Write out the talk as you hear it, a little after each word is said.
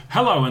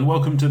Hello and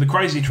welcome to The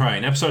Crazy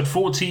Train, episode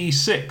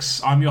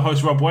 46. I'm your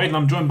host Rob Wade and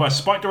I'm joined by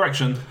Spike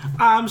Direction.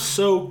 I'm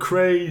so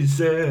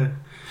crazy,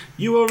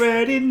 you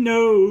already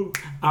know.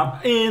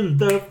 I'm in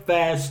the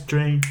fast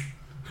train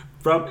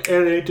from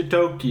LA to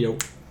Tokyo.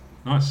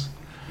 Nice.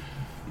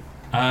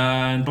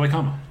 And Blake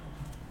Harmer.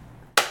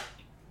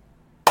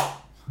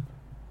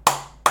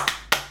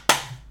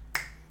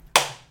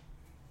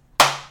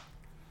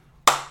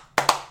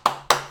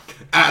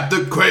 At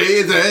the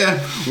crazy,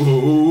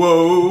 whoa,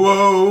 whoa,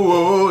 whoa,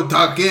 whoa,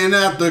 talking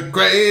at the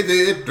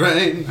crazy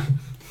train.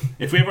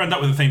 If we ever end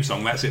up with a theme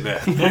song, that's it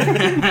there.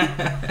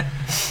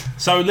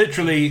 So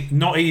literally,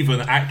 not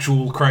even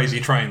actual crazy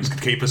trains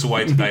could keep us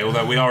away today,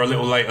 although we are a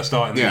little later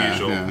starting than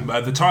usual. Yeah.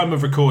 At the time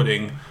of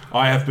recording,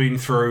 I have been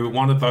through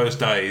one of those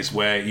days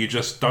where you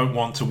just don't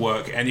want to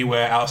work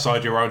anywhere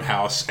outside your own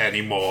house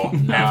anymore,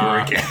 ever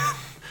again.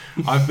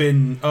 I've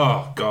been,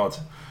 oh God.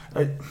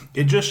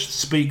 It just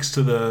speaks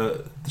to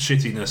the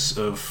shittiness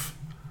of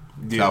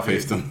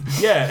Southeastern.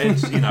 Yeah,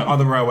 it's, you know,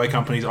 other railway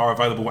companies are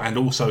available and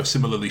also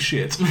similarly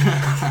shit.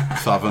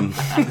 Southern.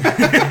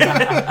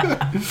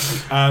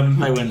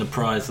 They win the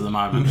prize at the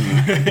moment.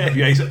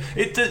 Yeah,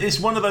 it's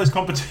one of those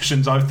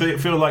competitions I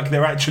feel like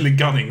they're actually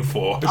gunning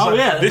for.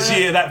 It's this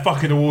year that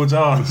fucking award's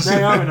ours.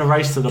 They are in a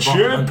race to the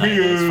bottom.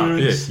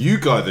 Champions. Yeah, you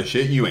guys are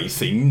shit. You ain't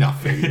seen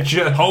nothing.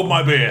 Hold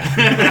my beer.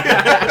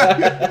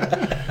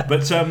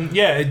 But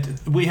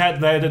they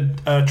had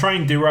a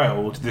train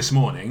derailed this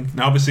morning.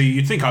 Now, obviously,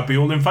 you'd think I'd be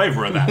all in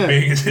favour of that,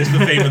 being it's the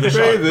theme of the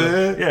show.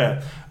 But,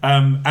 yeah,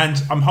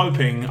 and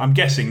I'm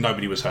guessing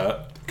nobody was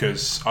hurt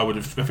because I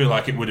feel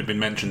like it would have been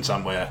mentioned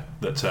somewhere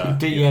that.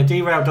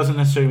 Derailed doesn't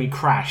necessarily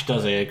crash,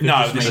 does it?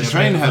 No, the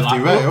train has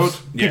derailed.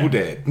 Whoops. People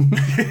dead.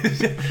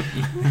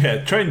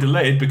 Yeah, train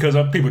delayed because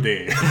people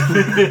did.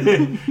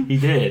 He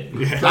did.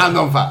 Yeah. Land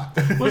on fire.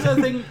 What's that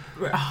thing?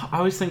 I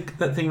always think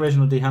that thing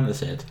Reginald D. Hunter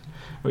said.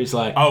 Where he's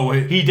like,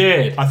 he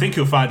did. I think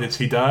you'll find it's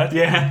he died.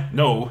 Yeah.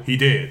 No, he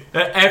did.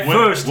 At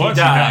first he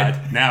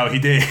died. Now he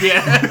did.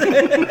 Yeah.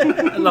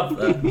 I love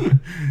that.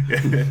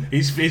 Yeah.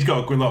 He's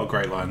got a lot of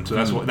great lines. So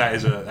that's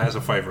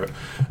a favourite.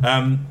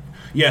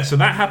 So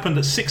that happened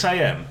at 6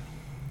 a.m.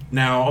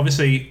 Now,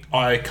 obviously,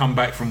 I come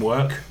back from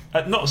work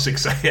at not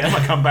 6 a.m.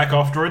 I come back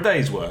after a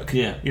day's work.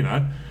 Yeah. You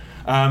know,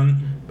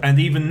 and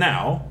even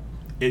now,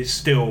 it's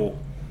still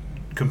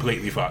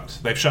completely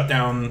fucked. They've shut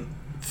down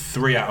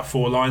 3 out of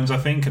 4 lines, I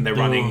think, and they're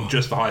running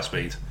just the high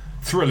speed.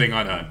 Thrilling,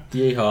 I know.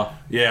 Yeehaw.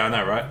 Yeah, I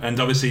know, right? And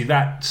obviously it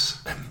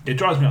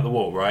drives me up the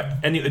wall, right?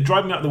 And it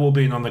drives me up the wall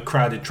being on the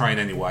crowded train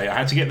anyway. I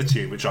had to get the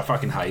tube, which I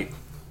fucking hate,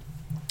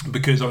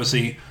 because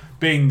obviously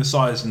being the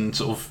size and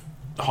sort of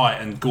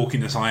height and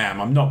gawkiness I am,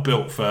 I'm not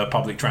built for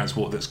public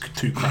transport that's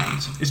too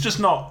cramped. It's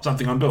just not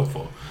something I'm built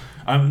for.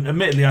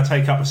 Admittedly, I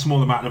take up a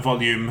small amount of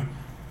volume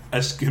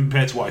as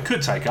compared to what I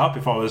could take up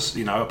if I was, a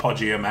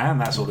podgier man,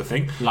 that sort of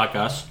thing. Like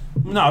us.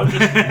 No,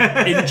 just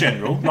in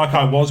general, like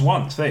I was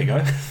once. There you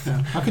go.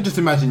 Yeah. I could just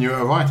imagine you at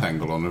a right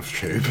angle on a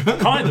tube.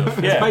 Kind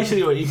of, yeah. It's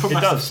basically what you probably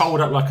have to fold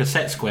up like a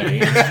set square.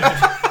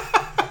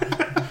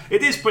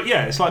 It is, but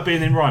yeah, it's like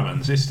being in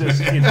Ryman's. It's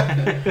just,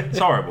 it's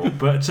horrible.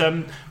 But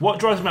what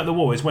drives me up the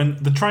wall is when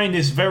the train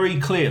is very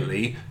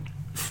clearly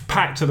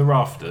packed to the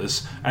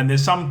rafters and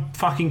there's some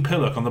fucking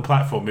pillock on the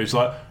platform who's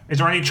like, is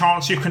there any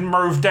chance you can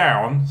move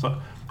down? It's like,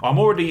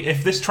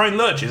 if this train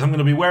lurches, I'm going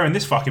to be wearing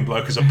this fucking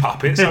bloke as a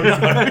puppet, so no.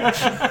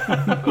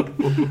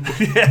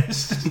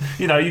 Yes.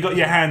 You got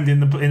your hand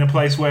in a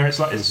place where it's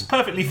like, it's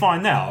perfectly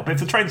fine now, but if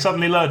the train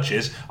suddenly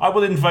lurches, I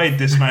will invade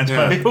this man's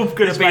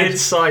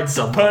inside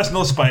some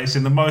personal space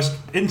in the most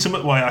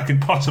intimate way I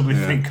can possibly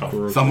think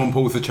of. Someone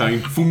pulls the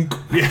chain. Funk.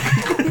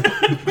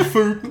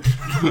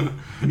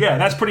 Yeah,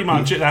 that's pretty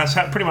much it. That's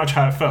pretty much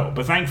how it felt.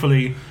 But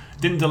thankfully,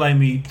 didn't delay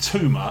me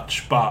too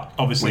much, but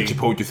obviously... Once you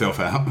pulled yourself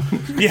out.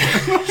 Yeah.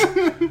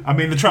 I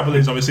mean, the trouble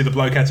is, obviously, the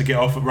bloke had to get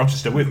off at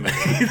Rochester with me.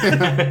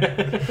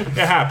 It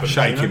happened.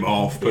 Shake him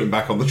off, put him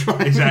back on the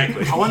train.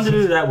 Exactly. I wondered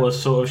who that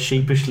was, sort of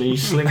sheepishly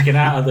slinking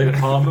out of the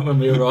apartment when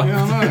we arrived.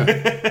 Yeah,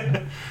 I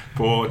know.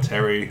 Poor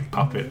Terry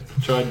Puppet.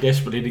 Trying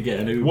desperately to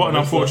get an Uber. What an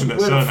unfortunate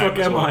surname. Where the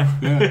fuck am I?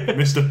 Yeah.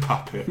 Mr.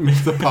 Puppet.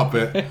 Mr.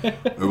 Puppet,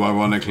 who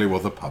ironically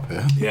was a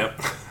puppet.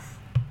 Yep.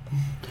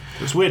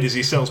 What's weird is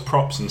he sells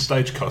props and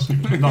stage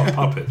costumes, but not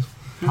puppets.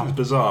 It's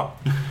bizarre.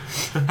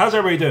 How's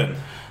everybody doing?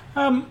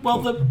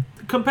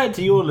 Compared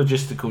to your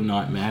logistical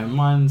nightmare,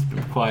 mine's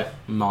been quite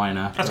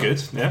minor. That's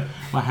good. Yeah.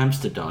 My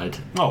hamster died.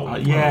 Oh.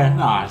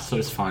 So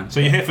it's fine. So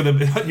you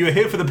were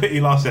here for the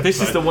pity last episode.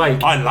 This is the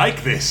wake. I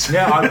like this.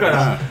 Yeah, I've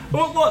got.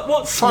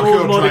 What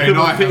small modicum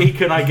of pity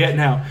can I get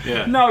now?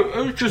 Yeah. No,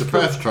 it was just the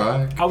first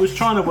try. I was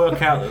trying to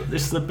work out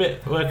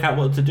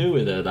what to do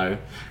with her though,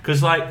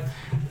 because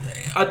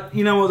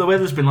you know what the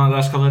weather's been like the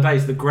last couple of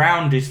days? The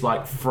ground is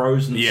like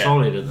frozen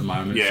solid at the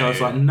moment. So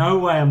it's like, no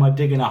way am I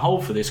digging a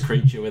hole for this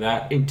creature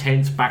without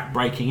intense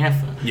back-breaking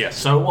effort. Yes.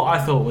 So what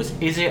I thought was,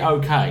 is it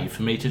okay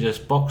for me to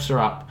just box her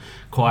up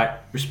quite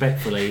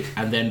respectfully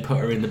and then put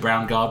her in the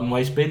brown garden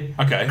waste bin?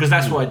 Okay. Because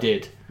that's what I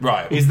did.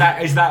 Right. Is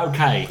that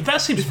okay? That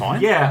seems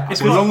fine. Yeah.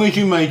 As long as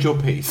you made your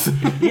peace.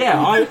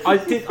 Yeah, I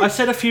did. I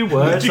said a few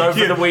words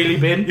over the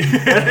wheelie bin.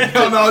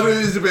 No, it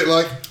is a bit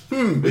like,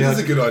 this is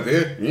a good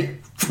idea.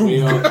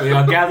 We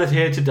are gathered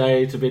here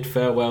today to bid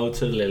farewell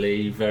to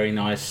Lily. Very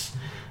nice,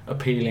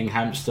 appealing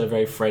hamster,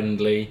 very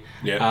friendly.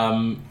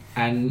 Yeah.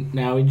 And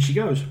now in she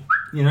goes.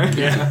 You know,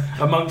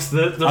 amongst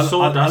the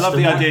sawdust. I love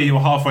the idea you were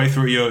halfway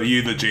through your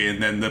eulogy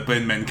and then the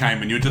bin men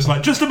came and you were just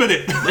like, just a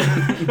minute.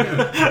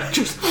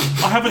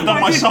 I haven't done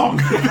my song.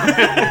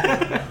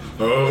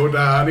 Oh,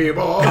 Danny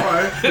boy.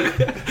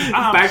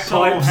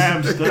 Bagpipes,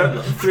 hamster.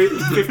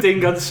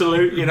 15-gun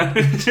salute, you know.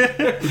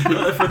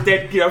 For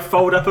dead, you know,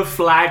 fold up a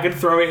flag and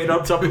throw it in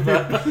on top of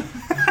her.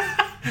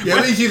 Yeah,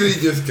 at least you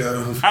didn't just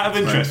go. Out of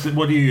interest,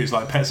 what do you use?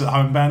 Like Pets at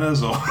Home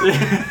banners or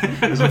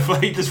does a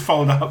flag just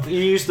fold up? You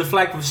use the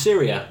flag of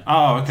Syria.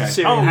 Oh, okay.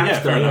 Syrian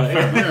hamster, fair enough.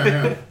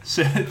 Yeah.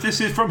 So,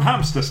 this is from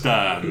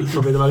Hamsterstan.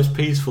 Probably the most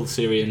peaceful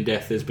Syrian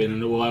death there's been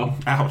in a while.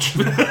 Ouch.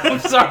 I'm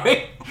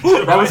sorry.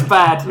 That was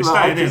bad. It's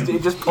staying in.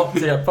 It just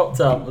popped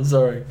up. I'm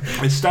sorry.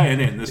 It's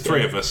staying in. There's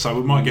 3 of us, so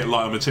we might get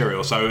lighter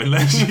material. So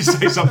unless you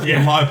say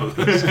something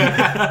libelous,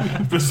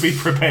 just be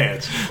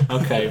prepared.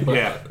 Okay. But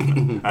Yeah,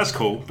 that's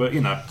cool. But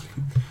you know,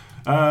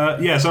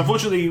 so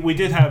unfortunately we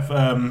did have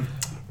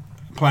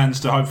plans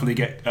to hopefully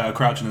get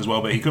Crouch in as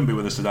well, but he couldn't be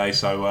with us today.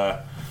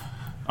 So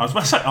I was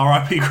about to say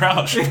R.I.P.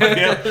 Crouch.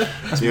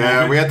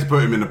 Yeah, we had to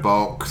put him in a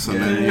box and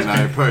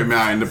then put him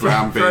out in the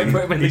brown bin.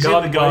 Put him in He's in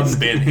the garden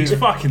bin. He's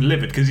fucking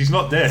livid because he's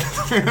not dead.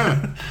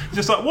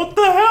 Just like, what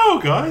the hell,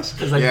 guys?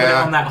 Because they put it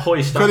on that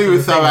hoist. Because he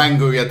was so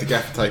angry, we had to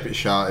gaffer tape it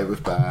shut. It was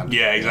bad.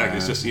 Yeah, exactly.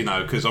 It's just,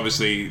 because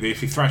obviously if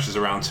he thrashes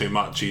around too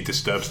much, he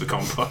disturbs the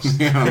compost.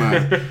 Yeah, I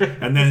know.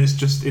 And then it's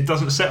just, it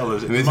doesn't settle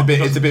as it. And it's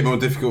a bit more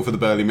difficult for the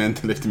burly men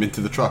to lift him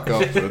into the truck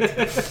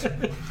afterwards.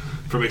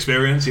 From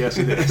experience, yes,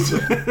 it is.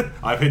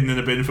 I've hidden in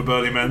a bin for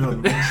burly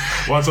men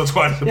once or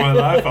twice in my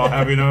life, I'll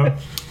have you know.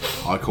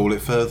 I call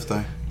it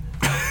Thursday.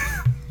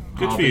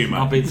 Good for you,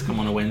 man. Our bids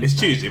come on a Wednesday. It's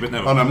Tuesday, but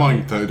never. Oh no,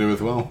 mine do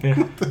as well.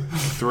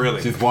 Thrilling.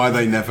 Which is why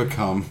they never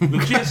come.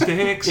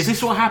 Logistics. Is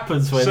this what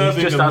happens when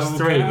Serving it's just a us little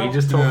three? cow? We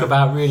just talk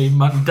about really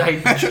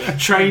mundane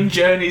train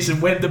journeys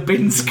and when the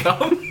bins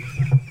come.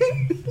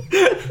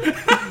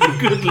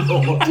 Good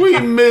lord. We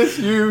miss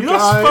you, You know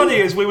what's funny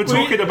is we were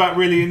talking about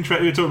really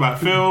interesting. We were talking about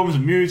films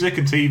and music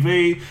and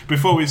TV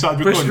before we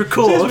started recording. Press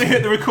record. So as we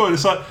hit the record,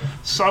 it's like,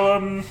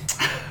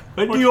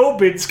 When do your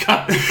bids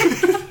come?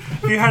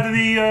 have you had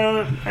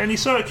any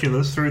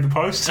circulars through the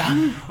post?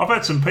 I've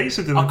had some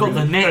pizza delivery. I got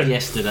the net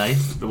yesterday.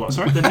 The what?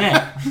 Sorry. The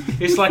net.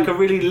 It's like a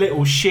really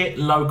little shit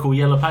local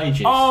Yellow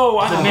Pages. Oh,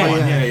 I The know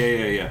one.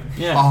 net.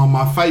 Yeah. Oh,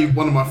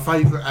 one of my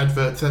favourite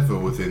adverts ever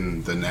was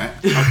in the net.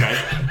 Okay.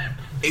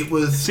 It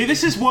was. See,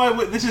 this is why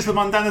this is the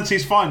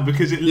mundanity's fine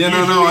because it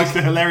leads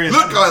to hilarious.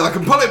 Look, guys, I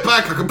can pull it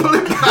back.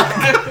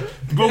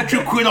 Won't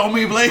you quit on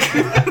me, Blake?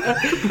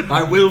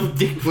 I will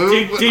dig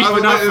deep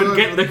enough and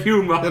get the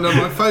humour. You know,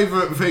 my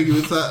favourite thing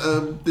was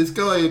that this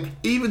guy,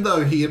 even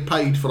though he had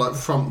paid for like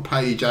front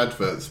page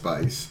advert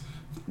space,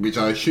 which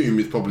I assume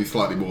is probably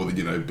slightly more than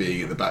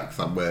being at the back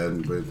somewhere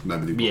with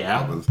nobody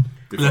bothers.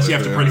 Unless you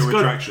have to print a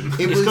retraction.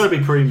 It's got to be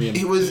premium.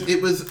 It was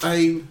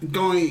a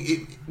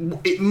guy.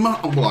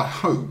 Well, I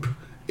hope.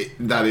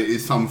 That it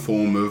is some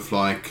form of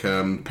like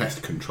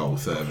pest control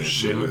service.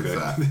 Shit,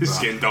 okay. This is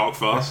getting dark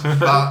fast.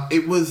 But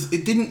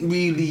it didn't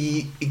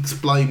really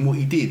explain what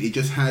he did. It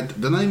just had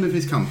the name of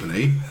his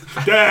company,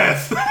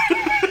 Death!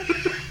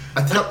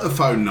 a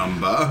telephone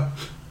number,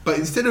 but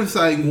instead of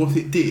saying what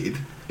it did,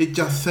 it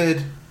just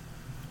said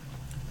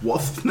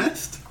wasp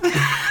nest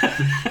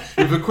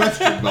with a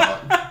question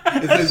mark.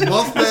 It says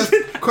wasp nest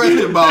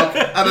question mark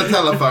and a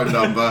telephone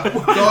number.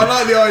 So I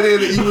like the idea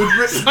that you would.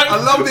 I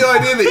love the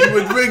idea that you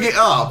would ring it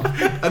up,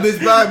 and this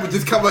man would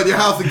just come out your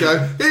house and go,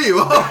 "Here you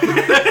are."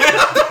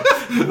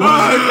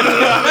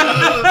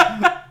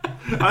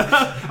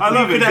 I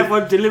love you it. could have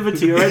one delivered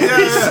to your Yeah,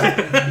 enemies.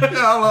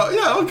 I'm like,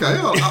 okay.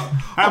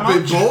 I've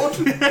been bored.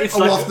 It's A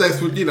like wasp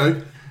nest would,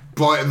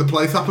 brighten the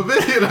place up a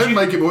bit,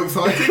 make it more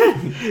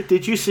exciting.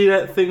 Did you see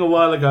that thing a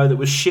while ago that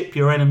was ship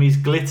your enemies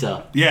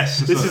glitter?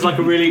 Yes. This is like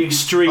a really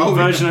extreme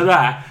version of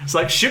that. It's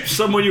like ship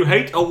someone you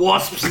hate a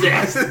wasp's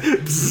nest.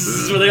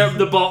 Bzzz, when they open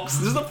the box.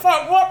 There's the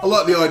fuck what? I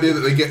like the idea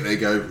that they get there,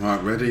 go,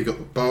 right, ready, you got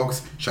the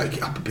box, shake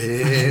it up a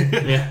bit.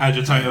 Yeah.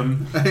 Agitate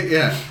them.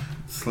 Yeah.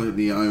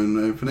 Slowly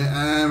open it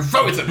and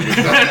throw it at me.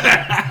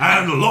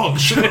 And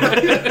launch.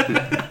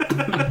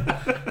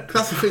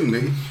 That's the thing,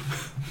 Lee.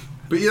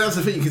 But yeah, that's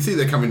the thing. You can see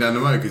they're coming down the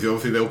road because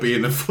obviously they'll be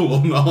in a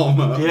full-on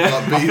armour.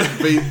 Yeah. Like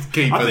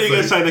beekeeper. I think you're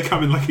going to say they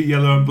come in like a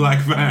yellow and black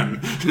van.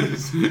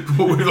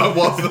 With like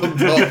wasps on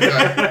top.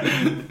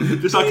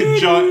 Just like a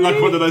giant,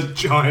 like one of those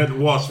giant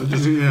wasps that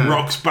just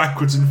rocks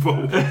backwards and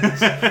forwards.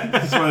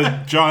 It's one of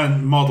those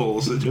giant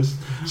models that just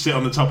sit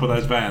on the top of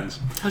those vans.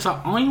 I was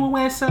like, are you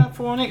aware, sir,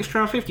 for an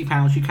extra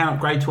 £50 you can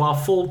upgrade to our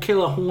full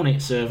killer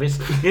Hornet service?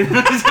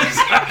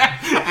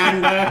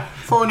 And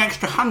for an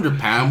extra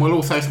 £100 we'll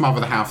also smother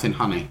the house in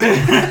honey. So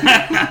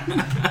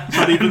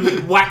you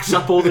can wax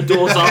up all the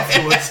doors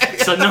afterwards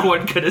so no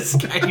one can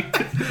escape.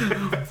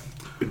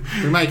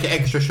 We make it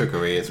extra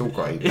sugary, it's all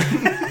great.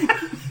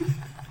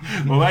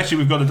 Well, actually,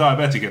 we've got a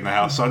diabetic in the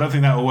house, so I don't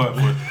think that will work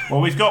for it.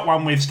 Well, we've got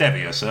one with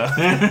stevia, sir.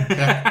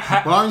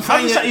 Yeah. Well,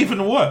 how does that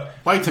even work?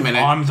 Wait a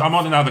minute. I'm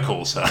on another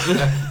call, sir.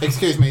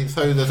 Excuse me,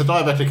 so there's a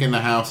diabetic in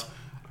the house,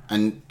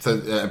 and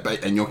so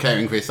and you're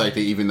caring for his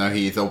safety even though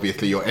he is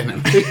obviously your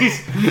enemy.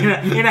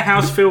 in a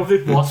house filled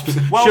with wasps,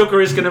 sugar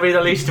is going to be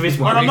the least of his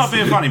worries. Well, I'm not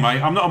being funny,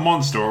 mate. I'm not a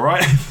monster, all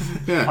right?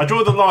 Yeah. I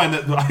draw the line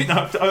that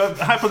I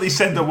happily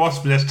send a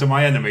wasp nest to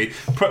my enemy,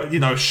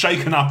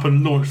 shaken up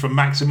and launched for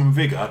maximum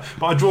vigour,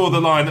 but I draw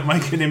the line at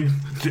making him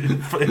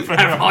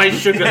have high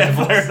sugar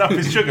levels. Flaring up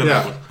his sugar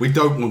levels. We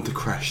don't want to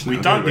crash now, we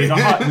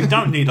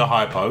don't need a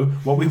hypo.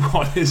 What we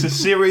want is a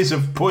series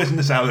of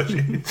poisonous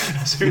allergies,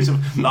 a series of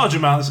large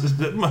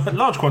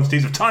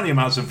quantities of tiny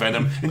amounts of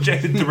venom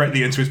injected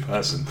directly into his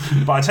person.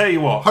 But I tell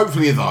you what,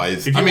 hopefully his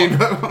eyes.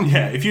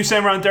 If you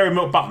send around dairy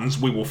milk buttons,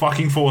 we will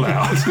fucking fall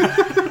out.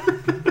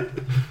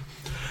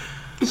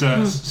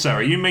 So,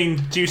 Sarah,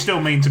 do you still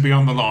mean to be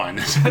on the line?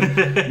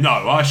 No,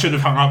 I should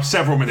have hung up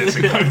several minutes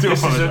ago.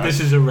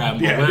 This is a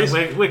ramble. Yeah,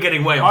 we're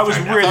getting way off. I was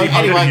really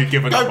hoping you'd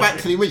given up. Go back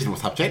to the original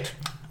subject.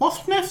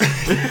 Wasp nest.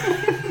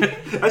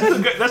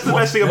 That's the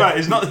best thing about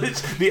it.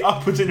 It's the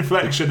upwards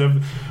inflection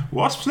of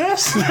wasp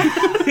nest?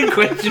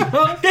 Question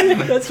mark?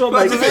 That's what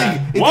makes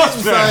it.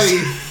 Wasp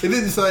nest. It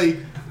didn't say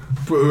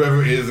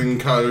whoever it is and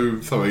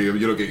co. Sorry, you're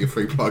not getting a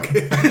free plug.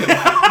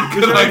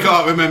 Because I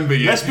can't remember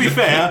you. Let's be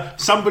fair,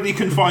 somebody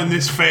can find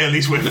this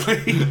fairly swiftly.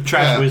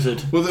 Trash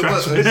wizard. Well,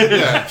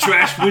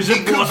 Trash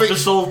wizard wasp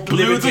assault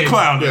Blue the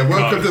clown. Yeah,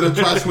 welcome to the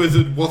trash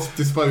wizard wasp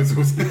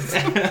disposal.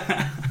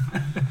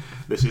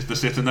 This is the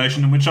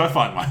situation in which I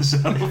find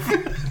myself.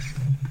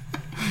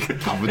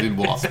 Covered in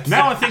wasps.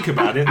 Now I think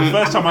about it, the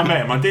first time I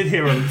met him, I did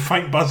hear a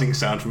faint buzzing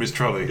sound from his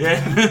trolley.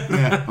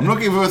 Yeah. I'm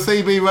looking for a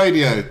CB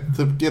radio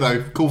to,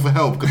 call for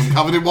help because I'm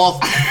covered in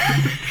wasps.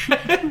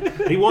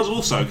 He was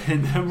also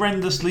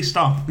horrendously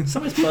stung.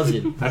 Something's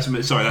buzzing. That's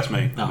me. Sorry, that's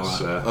me.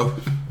 Oh,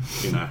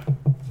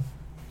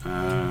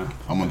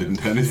 Someone didn't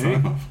turn his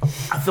phone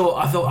off. I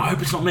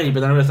hope it's not me, but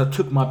then I realised I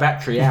took my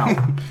battery out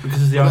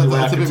because it's the only way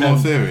I can turn. That's a bit more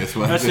serious.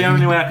 That's the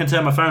only way I can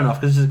turn my phone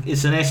off because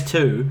it's an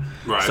S2,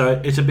 right.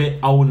 So it's a bit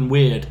old and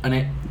weird,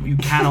 and you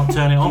cannot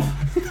turn it off.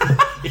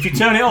 If you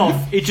turn it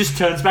off, it just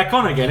turns back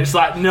on again. It's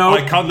like, no,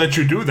 I can't let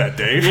you do that,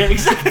 Dave. Yeah,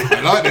 exactly.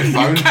 I like this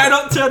phone. You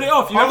cannot turn it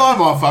off. I like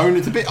my phone.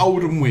 It's a bit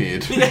old and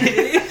weird. Yeah,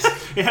 it is.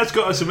 It has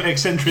got some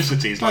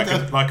eccentricities, like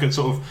a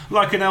sort of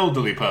like an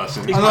elderly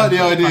person. I like the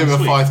idea of a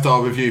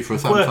 5-star review for a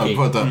Samsung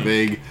product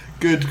being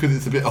good because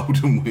it's a bit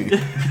old and weird,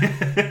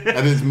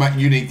 and it's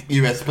unique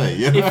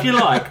USP. If you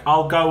like,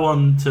 I'll go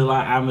on to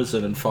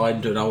Amazon and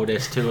find an old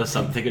S2 or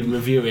something and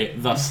review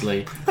it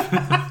thusly.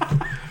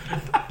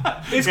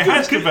 It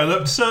has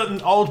developed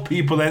certain old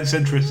people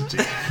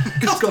eccentricities.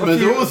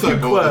 Customers also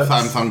bought the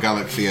Samsung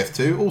Galaxy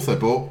S2, also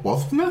bought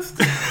wasp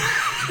nest.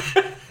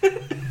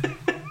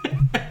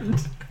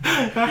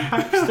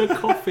 Hamster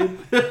coffin.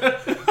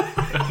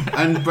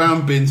 And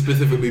brown bin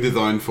specifically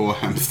designed for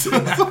hamsters.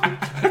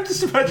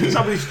 Just imagine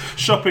somebody's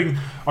shopping.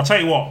 I'll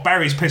tell you what,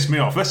 Barry's pissed me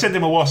off. Let's send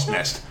him a wasp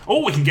nest.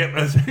 Or we can get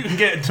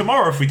it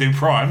tomorrow if we do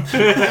Prime.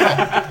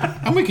 Yeah.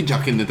 And we can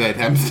chuck in the dead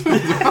hamster.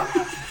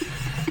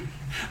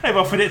 They've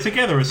offered it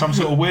together as some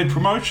sort of weird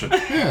promotion.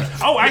 Yeah.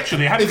 Oh,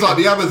 actually, it's like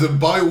the Amazon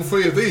buy all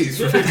 3 of these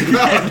for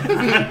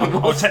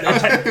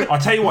 £50. I'll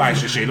tell you what,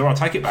 actually, Sheila, I'll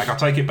take it back.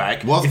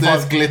 Wasp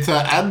nest, glitter,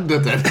 and a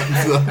dead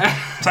hamster.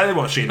 Tell you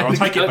what, Sheila, I'll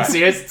take it back.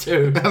 Galaxy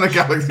S2. And a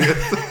Galaxy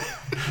S2.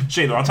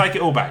 Sheila, I'll take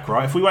it all back,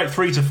 right? If we wait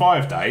 3 to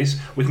 5 days,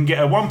 we can get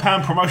a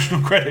 £1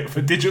 promotional credit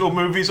for digital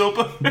movies or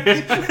books.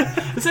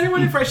 Has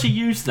anyone ever actually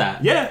used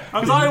that? Yeah.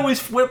 Because I always,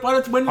 when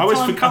the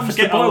time comes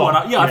to buy one,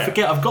 I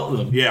forget I've got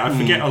them. Yeah, I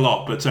forget a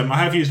lot, but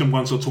I have used them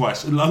once or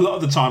twice. A lot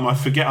of the time I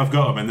forget I've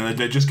got them, and then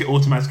they just get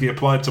automatically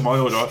applied to my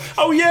order.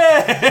 Oh,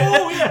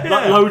 yeah!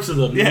 Like loads of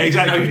them. Yeah,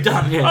 exactly. You've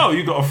done, yeah. Oh,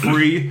 you got a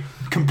free...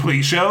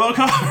 complete Sherlock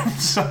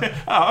Holmes.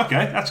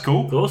 Okay, that's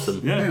cool. Awesome.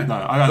 Yeah. No,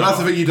 that's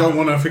the thing you don't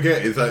want to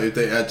forget is that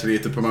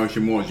if the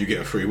promotion was you get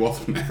a free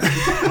wasp nest.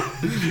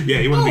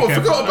 Yeah, you want to be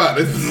careful. I forgot about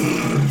this.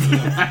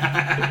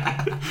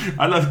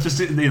 I love just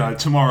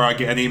tomorrow I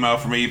get an email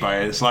from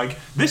eBay and it's like,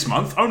 this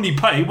month only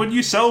pay when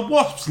you sell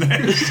wasp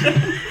nests.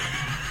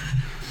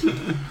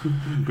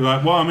 Be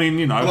like, well, I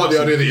mean, I like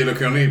the idea that you're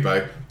looking on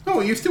eBay. Oh,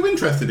 are you still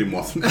interested in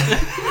wasp nests?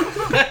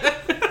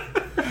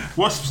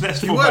 Wasp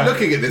nest. You weren't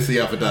looking at this the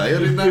other day. I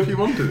didn't know if you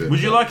wanted it.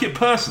 Would you like it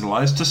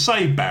personalised to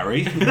say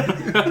Barry?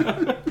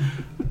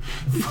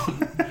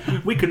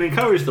 We can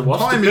encourage the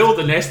wasp to build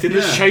the nest in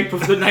the shape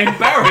of the name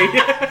Barry.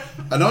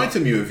 An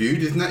item you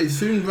reviewed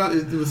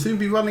will soon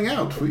be running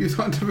out. What are you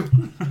trying to?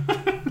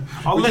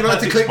 Would you like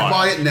to click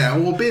buy it now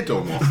or bid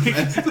on one? You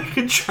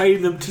can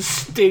train them to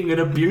sting an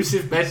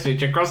abusive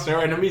message across their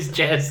enemy's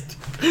chest.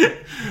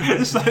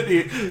 It's like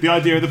the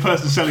idea of the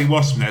person selling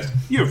wasp nest.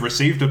 You have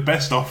received a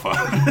best offer.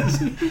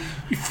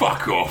 You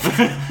fuck off.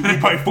 You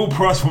pay full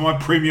price for my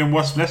premium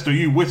wasp nest, or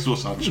you whistle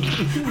such.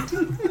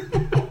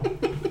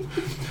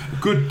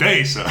 Good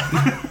day, sir.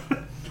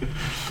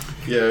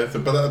 Yeah,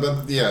 but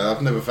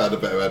I've never found a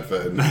better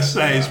advert.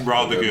 That is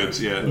rather good.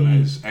 Yeah, that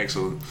is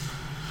excellent.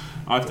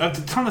 I'm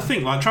trying to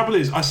think. Like, trouble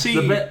is, I see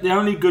the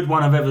only good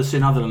one I've ever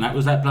seen other than that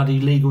was that bloody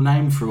legal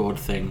name fraud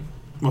thing.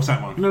 What's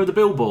that one? Remember the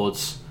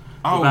billboards?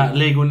 About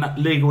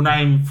legal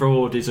name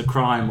fraud is a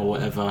crime or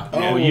whatever,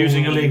 or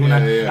using a legal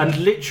name, and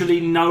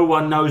literally no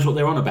one knows what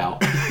they're on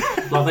about.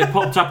 Like, they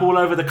popped up all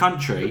over the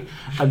country,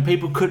 and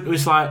people couldn't. It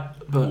was like,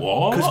 but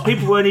because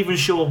people weren't even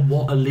sure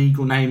what a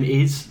legal name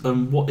is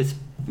and what it's.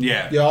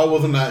 Yeah, I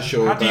wasn't that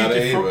sure about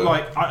it either.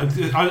 Like,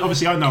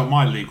 obviously, I know what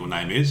my legal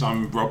name is.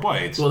 I'm Rob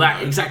Wade. Well,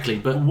 that exactly.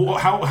 But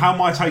how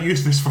might I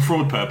use this for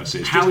fraud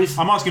purposes?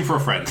 I'm asking for a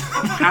friend.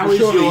 How is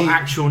your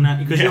actual name?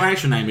 Because your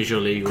actual name is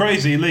your legal.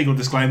 Crazy legal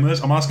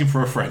disclaimers. I'm asking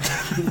for a friend.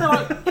 They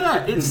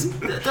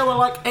were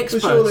like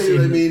experts. Surely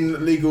they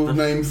mean legal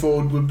name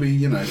fraud would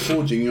be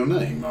forging your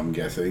name. I'm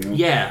guessing.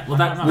 Yeah,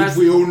 well which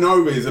we all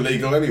know is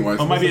illegal anyway.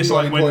 So or maybe it's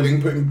like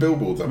putting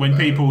billboards up when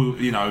people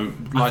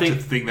like to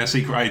think they're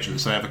secret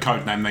agents. They have a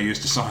code name they use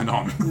to sign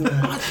on.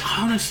 I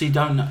honestly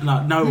don't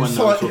know. No one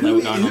knows what they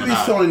were going on about. Who is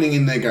signing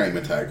in their gamer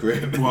tag,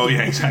 really? Well,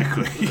 yeah,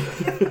 exactly.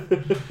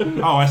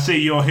 Oh, I see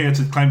you're here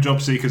to claim job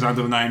seekers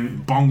under the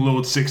name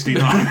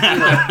Bonglord69.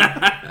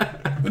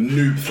 The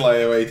Noob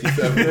Slayer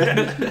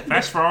 87.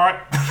 That's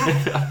right.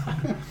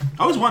 I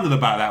always wondered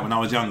about that when I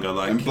was younger.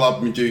 And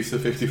Blood Medusa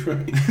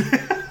 53.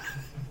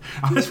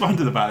 I just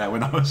wondered about that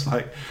when I was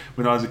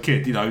a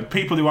kid.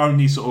 People who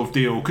only sort of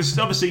deal, because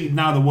obviously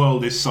now the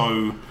world is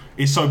so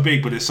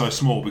big, but it's so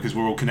small because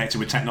we're all connected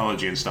with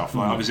technology and stuff.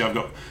 Like, obviously, I've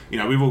got,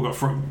 we've all got,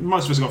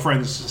 most of us have got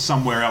friends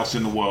somewhere else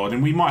in the world,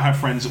 and we might have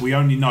friends that we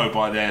only know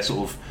by their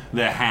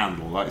their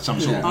handle, like some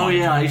sort of. Oh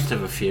yeah, I used to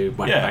have a few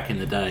back in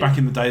the day. Back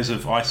in the days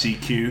of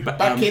ICQ.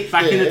 Back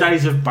in the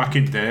days of. Back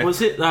in there.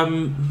 Was it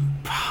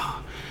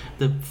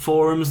the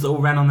forums that all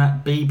ran on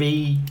that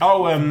BB?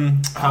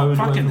 Code,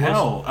 fucking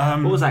hell!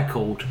 What was that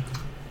called?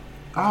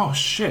 Oh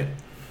shit!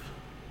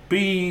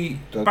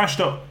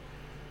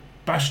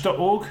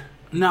 Bash.org.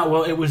 No,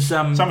 well, it was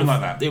something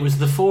like that. It was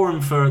the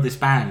forum for this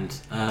band.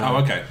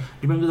 Okay.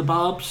 You remember the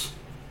Barbs?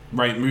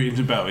 Right,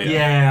 Moving Bell. Yeah.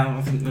 Yeah,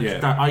 I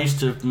think I used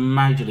to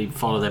majorly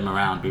follow them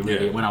around.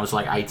 When I was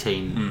like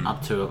 18,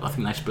 up to I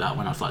think they split up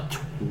when I was like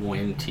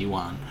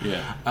 21.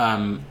 Yeah.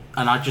 And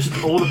I just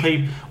all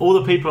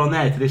the people on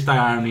there to this day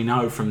I only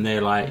know from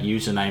their like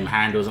username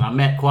handles, and I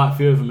met quite a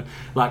few of them.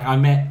 Like I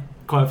met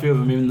quite a few of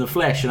them in the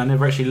flesh, and I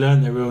never actually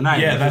learned their real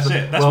name. Yeah, that's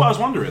it. That's what I was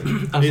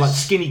wondering. I was like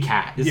Skinny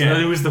Cat.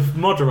 He was the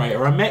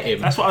moderator. I met him.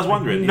 That's what I was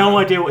wondering. No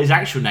idea what his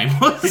actual name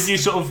was. Did you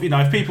sort of,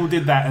 if people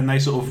did that and they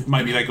sort of,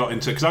 maybe they got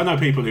into, because I know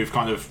people who've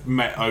kind of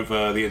met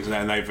over the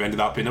internet and they've ended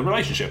up in a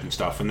relationship and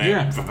stuff, and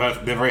they're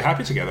very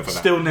happy together for that.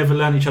 Still never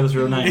learn each other's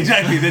real names.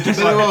 Exactly. They're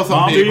just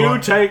like, do you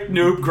take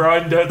Noob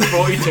Grinder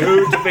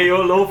 42 to be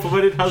your lawful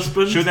wedded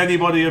husband? Should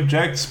anybody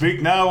object?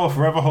 Speak now or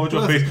forever hold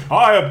your peace.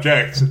 I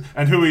object.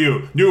 And who are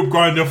you? Noob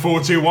Grinder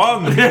 41.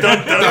 Dun, dun,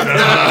 dun.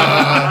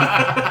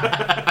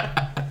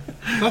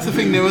 That's the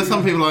thing. There were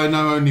some people I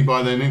know only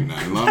by their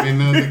nickname. I mean,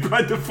 Noob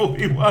Grinder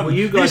 41. Well,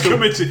 you guys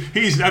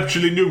he's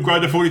actually Noob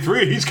Grinder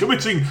 43. He's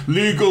committing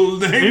legal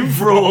name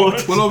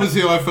fraud. Well,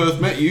 obviously, I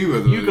first met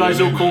you. You guys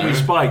all call me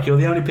Spike. You're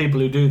the only people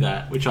who do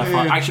that, which I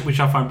find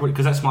brilliant,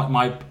 because that's like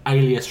my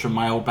alias from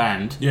my old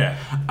band. Yeah.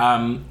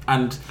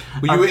 And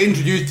you were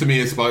introduced to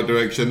me as Spike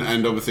Direction,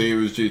 and obviously it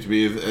was due to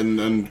me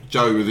and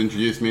Joe was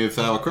introduced to me as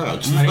Sour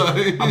Crouch. So.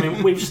 I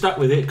mean, we've stuck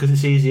with it because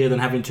it's easier than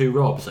having two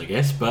Robs, I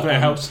guess. But it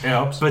helps. It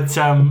helps. But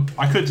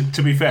I could,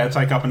 to be fair,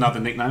 take up another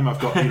nickname. I've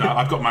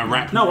got my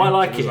rap. No, I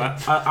like it. I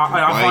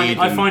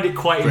find it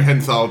quite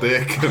prehensile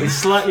dick. It's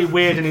slightly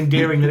weird and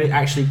endearing that it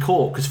actually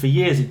caught, because for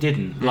years it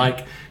didn't.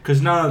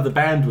 Because none of the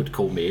band would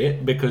call me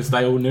it, because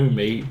they all knew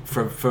me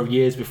for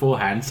years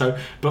beforehand. So,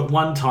 but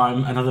one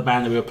time, another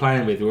band that we were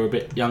playing with, who were a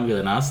bit younger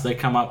than us, they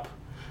come up.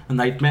 And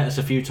they'd met us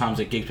a few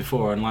times at gigs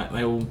before, and like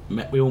we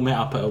all met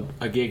up at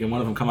a gig, and one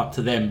of them come up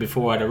to them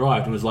before I'd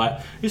arrived and was like,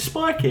 "Is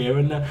Spike here?"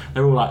 And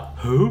they're all like,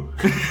 "Who?"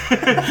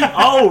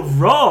 Oh,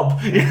 Rob.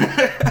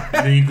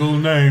 Legal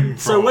name.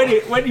 So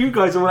when you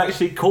guys all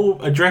actually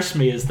address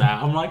me as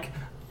that, I'm like,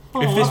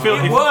 If this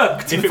it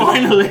worked. if it-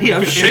 Finally,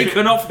 I'm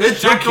shaken off the It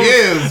took shackles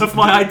years. of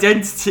my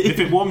identity. If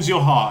it warms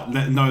your heart,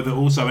 know that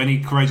also any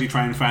Crazy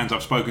Train fans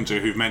I've spoken to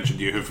who've mentioned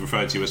you have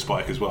referred to you as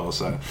Spike as well.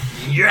 So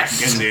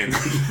yes. get in.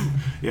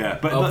 Yeah,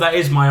 but Oh, that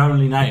is my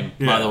only name,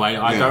 by Yeah. the way.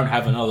 I Yeah. don't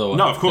have another one.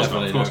 no, of course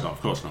not. Definitely Of course no. not.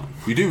 Of course not.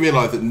 You do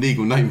realise that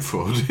legal name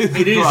fraud.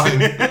 It is.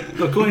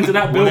 According to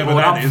that Whatever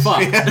billboard, that I'm is.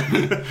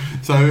 fucked.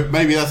 So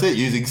maybe that's it.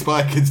 Using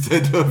Spike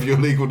instead of your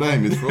legal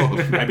name is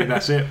fraud. Maybe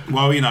that's it.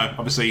 Well,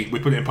 obviously we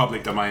put it in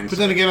public domains. But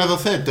then again, as I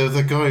said, there's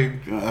a guy.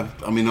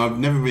 I mean, I've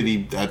never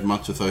really had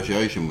much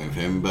association with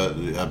him, but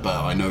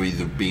I know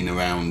he's been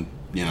around,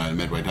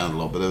 Medway Town a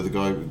lot. But there's a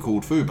guy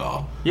called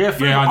Fubar. Yeah,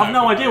 food. Yeah, I I've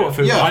know. no idea what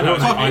food Yeah, I know.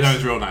 is. I know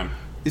his real name.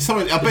 It's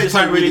something. I bet it it's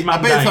something really really. I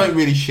bet it's mundane? something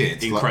really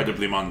shit.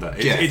 Incredibly mundane.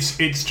 Jeff.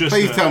 It's just.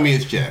 Please tell me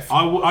it's Jeff.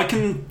 I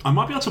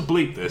might be able to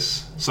bleep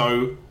this,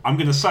 so I'm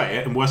going to say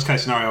it. And worst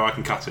case scenario, I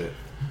can cut it.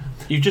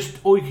 You could, if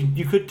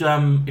you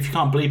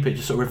can't bleep it,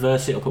 just sort of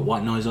reverse it or put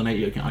white noise on it.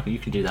 You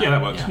can do that. Yeah,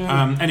 that works.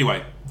 Yeah.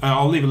 Anyway,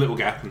 I'll leave a little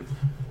gap.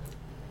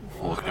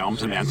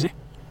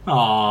 Aww.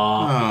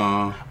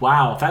 Oh.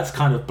 Wow, that's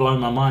kind of blown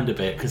my mind a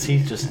bit because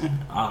he's just.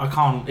 I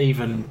can't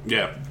even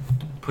Yeah.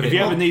 put If it.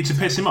 you ever need to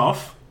piss him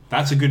off,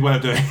 that's a good way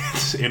of doing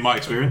it, in my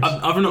experience.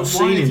 I've not Why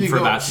seen has him he for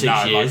got- about 6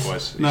 No, years.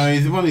 likewise. No,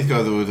 he's one of these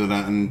guys that always done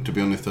that, and to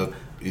be honest,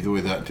 he's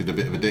always acted a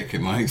bit of a dick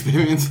in my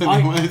experience.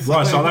 Anyway,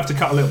 Right, so I'll have to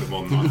cut a little bit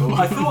more than that.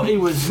 I thought he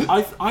was.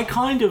 I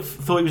kind of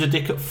thought he was a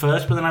dick at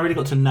first, but then I really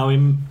got to know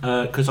him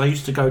because I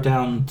used to go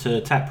down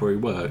to tap where he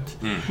worked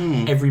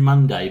every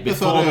Monday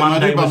before I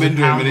Monday did bump was a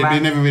into him, and he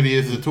Poundland. never really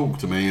used to talk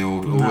to me,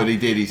 or when he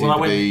did, he seemed Well, I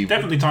to went- be.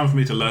 Definitely time for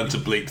me to learn to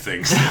bleep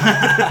things.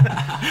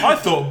 I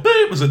thought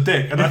Boop was a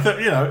dick, and I thought,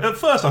 at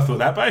first I thought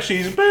that, but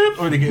actually he's Boop.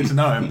 Already getting to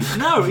know him.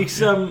 No,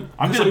 he's. I'm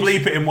going to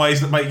bleep it in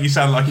ways that make you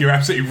sound like you're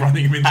absolutely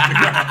running him into the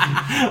ground.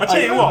 I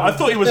tell you what, I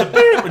thought he was a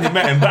Boop when you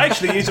met him, but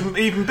actually he's an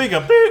even bigger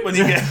Boop when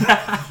you get.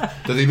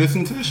 Does he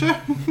listen to the show? I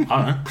don't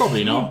know.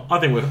 Probably not. I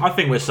think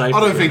we're safe. I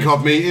don't to be think honest.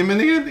 I'd meet him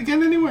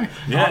again anyway.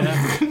 Yeah,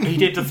 no. He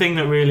did the thing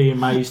that really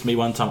amazed me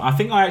one time. I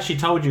think I actually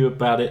told you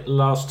about it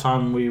last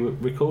time we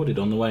recorded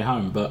on the way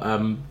home. But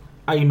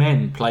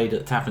Amen played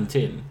at Tap and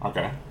Tin.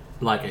 Okay.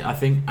 I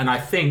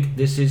think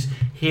this is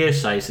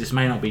hearsay. So this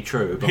may not be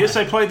true. But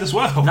Hearsay played as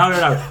well. No.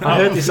 I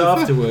heard this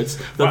afterwards.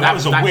 That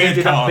was a weird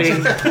ended up card.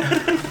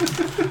 being.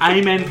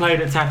 Amen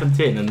played at Tap and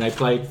Tin, and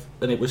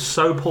it was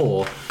so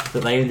poor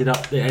that it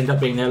ended up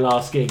being their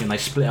last gig, and they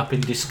split up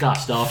in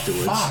disgust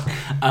afterwards. Fuck.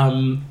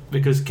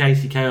 Because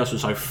Casey Chaos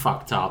was so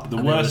fucked up. The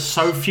and there worst- was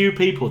so few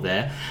people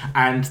there,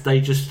 and they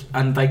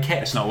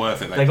kept. It's not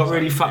worth it. They got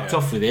really fucked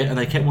off with it, and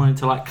they kept wanting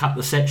to cut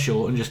the set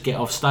short and just get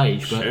off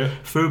stage. But Shit.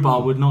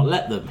 Fubar would not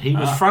let them. He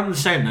was front and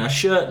centre,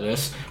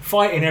 shirtless,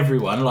 fighting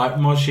everyone,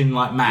 moshing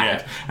like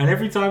mad. Yeah. And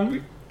every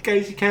time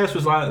Casey Chaos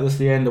was like, "That's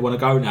the end. I want to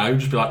go now." He'd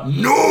just be like,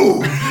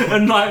 "No!"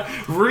 and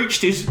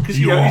reached his because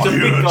he's a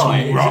big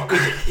guy.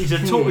 He's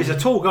a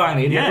tall guy, and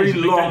he had he's really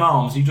a big long guy.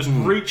 arms. He just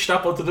reached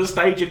up onto the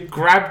stage and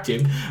grabbed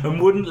him and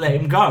wouldn't let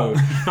him go.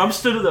 And I'm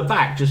stood at the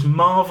back just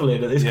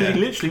marvelling at this because Yeah. he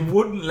literally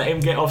wouldn't let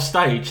him get off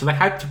stage, so they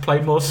had to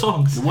play more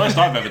songs. The worst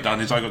I've ever done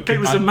is I got kicked. It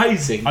was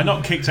amazing. I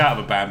not kicked out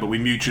of a band, but we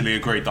mutually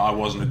agreed that I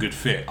wasn't a good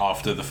fit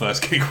after the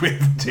first gig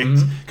with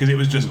Tins because it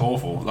was just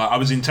awful. Like I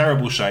was in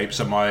terrible shape,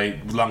 so my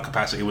lung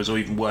capacity was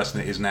even worse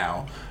than it is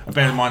now. And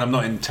bear in mind, I'm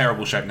not in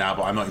terrible shape now,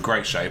 but I'm not in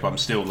great shape. I'm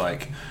still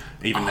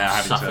even now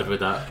having suffered to. with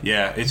that.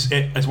 Yeah,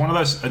 it's one of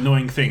those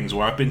annoying things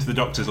where I've been to the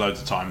doctors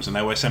loads of times, and they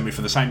always send me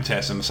for the same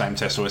test, and the same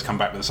tests always come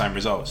back with the same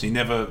results. They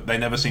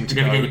never seem to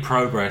You never go. get any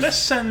progress. Let's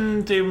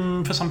send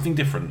him for something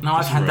different. No, I've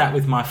Just had for that it.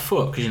 with my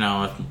foot because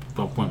I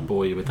won't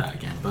bore you with that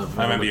again. But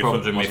I remember the your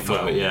problems foot with my wasn't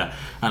foot, well. yeah,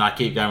 and I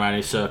keep going around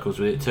in circles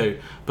with it too.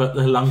 But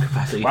the lung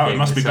capacity. Wow, thing it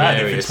must be is bad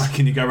hilarious. if it's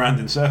making you go around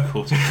in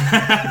circles.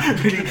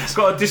 It's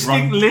got a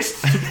distinct Run.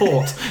 list to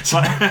port. It's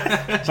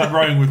like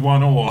rowing with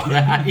one oar.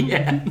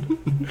 yeah.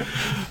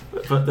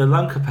 But the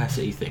lung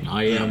capacity thing,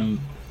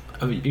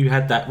 you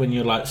had that when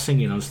you're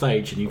singing on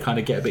stage and you kind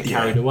of get a bit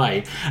carried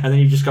away, and then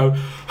you just go,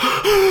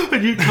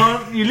 and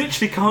you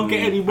literally can't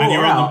get any more And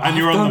you're out. on the, and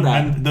you're I've on the,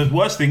 done that. and the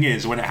worst thing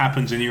is when it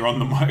happens and you're on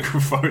the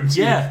microphones.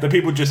 Yeah. the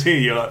people just hear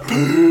you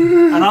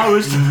And I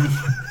was.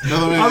 I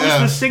I was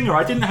the singer.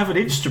 I didn't have an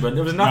instrument.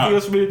 There was nothing No.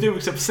 else for me to do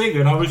except sing.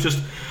 And I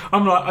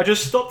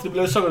just stopped in the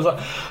middle of the song. I was like,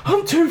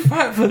 I'm too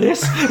fat for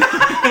this.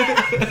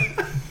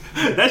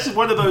 That's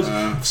one of those.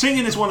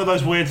 Singing is one of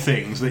those weird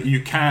things that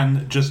you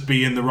can just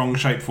be in the wrong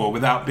shape for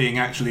without being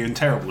actually in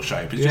terrible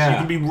shape. It's just you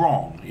can be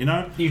wrong.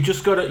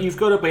 You've got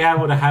to be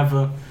able to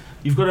have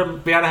You've got to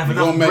be able to have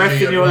enough gotta breath measure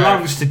in your your breath.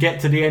 lungs to get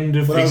to the end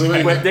of the next place I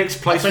where think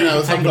you that can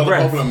was take some a of the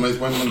breath. problem was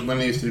when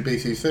I used to do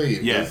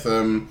BCC. It was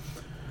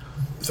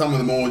some of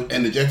the more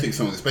energetic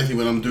songs, especially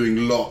when I'm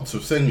doing lots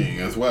of singing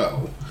as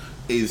well,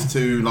 is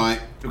to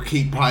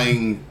keep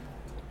playing.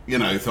 So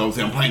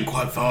obviously I'm playing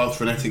quite fast,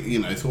 frenetic,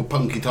 sort of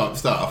punky type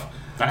stuff.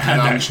 That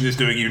hand action is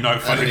doing you no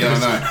favours. Yeah, I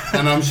know.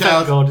 And I'm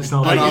shouting. God, it's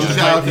not And like I'm you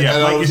shouting. yeah,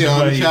 And like obviously you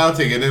I'm should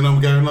shouting, and then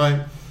I'm going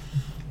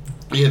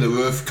Yeah, there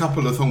were a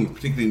couple of songs,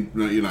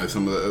 particularly, you know,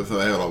 some of the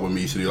air, like when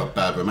we used to do like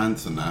Bad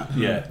Romance and that.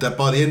 Yeah. That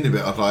by the end of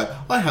it, I was like,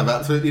 I have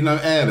absolutely no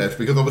air left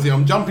because obviously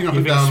I'm jumping up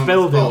You've and down on the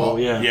expelled it spot. all,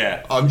 yeah.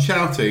 Yeah. I'm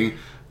shouting,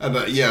 and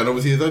and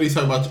obviously there's only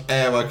so much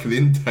air I can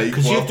intake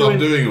whilst I'm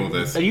doing all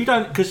this. You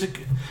don't, because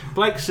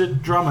Blake's a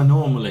drummer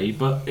normally,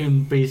 but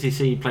in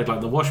BCC he played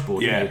like the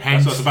washboard. Yeah, you know,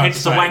 hence that's what I was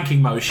about to the say.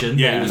 wanking motion.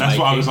 Yeah, that that's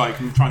what I was like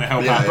trying to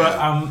help out.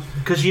 But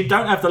because you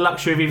don't have the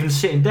luxury of even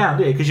sitting down,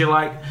 do you? Because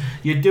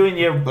you're doing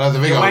your Well, that's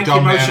the thing, your I was wanking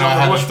jumping motion and I on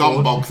had the a stomp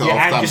washboard, box that your I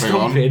was hand just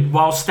stamping on. stomping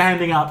while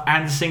standing up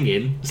and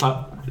singing. It's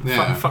like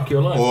fuck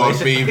your life. Or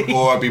basically.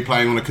 I'd be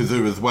playing on a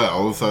kazoo as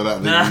well, so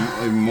that'd be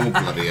even more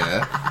bloody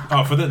air.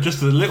 Oh, for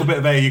just a little bit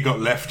of air you got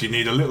left, you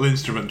need a little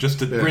instrument just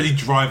to really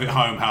drive it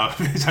home. How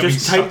it's having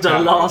Just take sucked the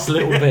out. last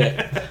little bit.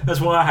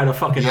 That's why I had a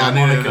fucking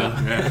harmonica.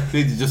 I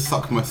need to just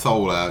suck my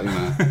soul out, you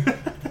know.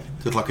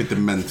 Just like a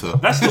dementor.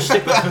 That's Just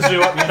stick the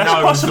kazoo up your That's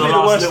nose. possibly the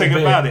last worst little thing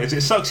bit. about it is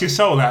it sucks your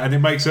soul out and it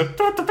makes a.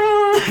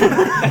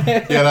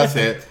 Yeah, that's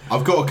it.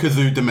 I've got a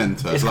kazoo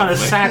dementor. It's kind of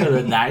lovely. sadder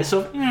than that. It's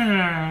sort of.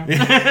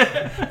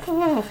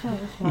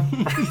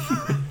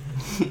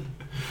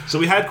 So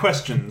we had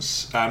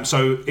questions.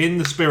 So in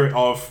the spirit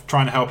of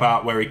trying to help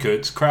out where he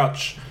could,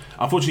 Crouch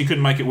unfortunately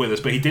couldn't make it with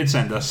us, but he did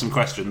send us some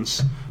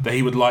questions that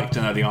he would like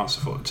to know the answer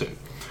for too.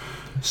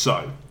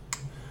 So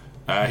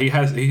he's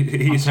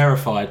I'm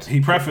terrified.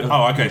 He preferred.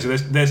 Oh, okay. So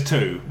there's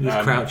two. With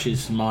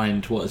Crouch's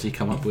mind, what has he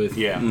come up with?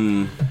 Yeah.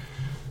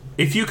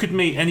 If you could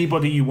meet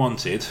anybody you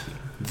wanted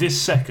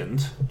this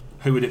second,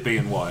 who would it be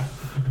and why?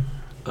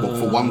 What,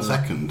 for 1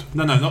 second?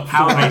 No, not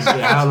How for long?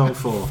 Yeah, how long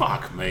for?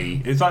 Fuck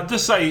me. It's like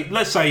let's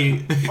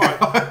say.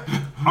 Alright,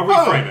 I'll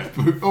reframe it.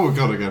 Oh,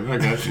 God, again.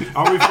 Okay.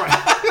 I'll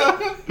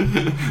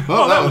reframe.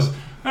 Well,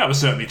 That was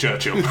certainly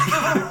Churchill.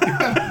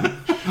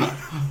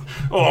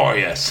 Oh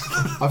yes.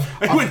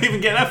 I wouldn't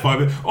even get that far.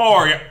 But,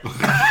 oh yeah.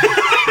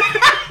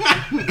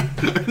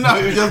 No,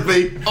 it would just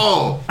be,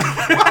 oh.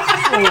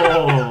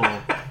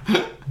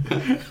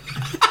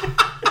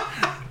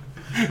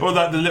 Or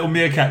like the little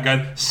meerkat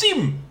going,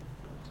 Sim.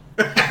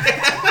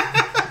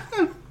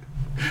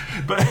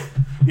 But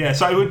yeah,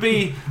 so it would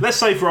be, let's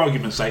say for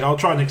argument's sake, I'll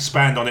try and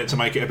expand on it to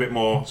make it a bit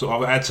more, sort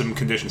of add some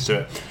conditions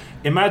to it.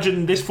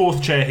 Imagine this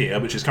fourth chair here,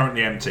 which is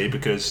currently empty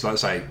because,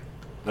 let's say,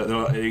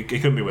 he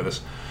couldn't be with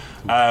us.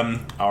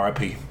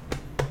 R.I.P.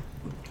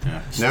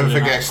 Yeah. Never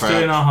forget,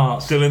 Still in our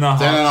hearts. Still in our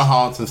Still in our hearts.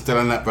 hearts and still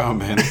in that brown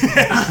bin.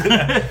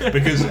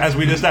 Because as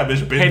we'd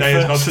established, bin Head day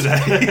is not first.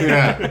 today.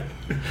 Yeah.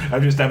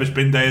 I've established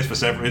bin day is for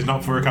several, is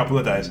not for a couple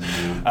of days.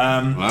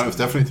 No, it's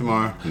definitely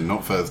tomorrow,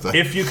 not Thursday.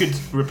 If you could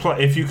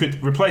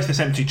replace this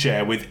empty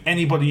chair with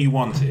anybody you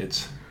wanted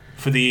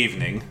for the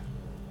evening,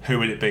 who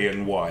would it be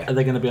and why? Are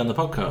they going to be on the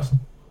podcast?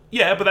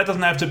 Yeah, but that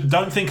doesn't have to.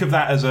 Don't think of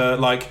that as a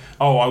like.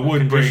 Oh, I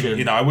would bring. condition.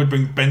 You know, I would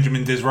bring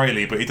Benjamin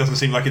Disraeli, but he doesn't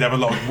seem like he'd have a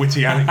lot of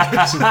witty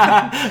anecdotes.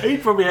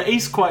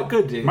 He's quite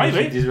good.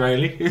 Maybe.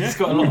 Israeli. He's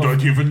got a You lot of.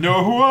 don't even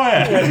know who I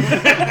am.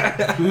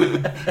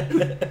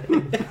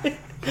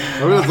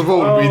 I realised the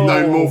thought would be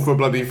known more for a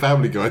bloody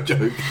Family Guy joke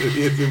than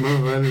he is for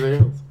anything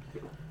else.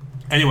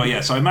 Anyway,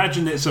 yeah. So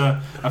imagine it's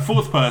a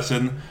fourth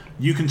person.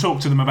 You can talk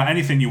to them about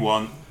anything you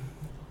want.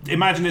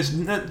 Imagine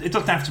it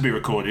doesn't have to be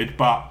recorded,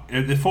 but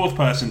the fourth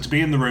person to be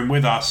in the room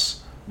with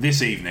us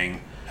this evening,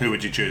 who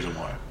would you choose and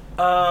why?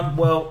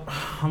 Well,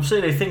 I'm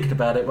seriously thinking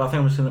about it, but I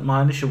think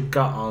my initial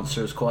gut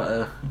answer is quite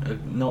a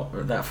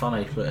not that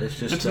funny, but it's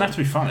just. It doesn't have to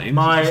be funny.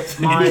 My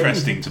It's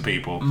interesting to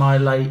people. My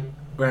late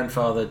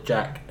grandfather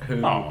Jack, who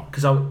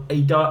because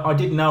he died. I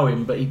didn't know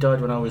him, but he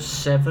died when I was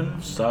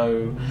 7,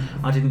 so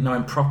I didn't know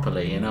him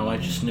properly. You know, I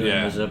just knew him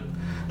as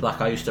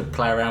I used to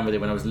play around with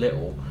him when I was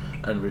little,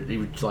 and he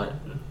would like.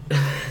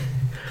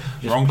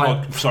 Wrong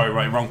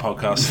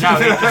podcast.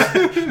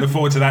 No, Look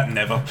forward to that.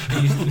 Never.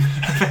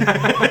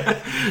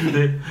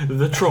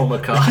 the trauma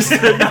cast.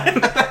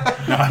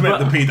 No, I meant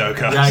the pedo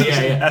cast.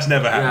 Yeah. That's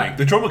never happening. Yeah.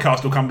 The trauma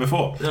cast will come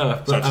before,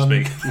 Yeah, so but, to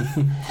speak.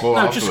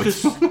 Or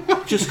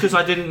just because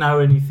I didn't know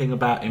anything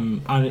about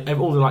him, all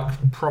the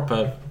like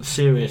proper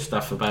serious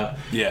stuff about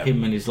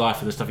him and his life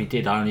and the stuff he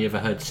did, I only ever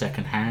heard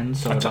second hand.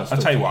 So I'll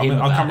tell you what.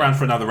 I'll come round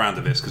for another round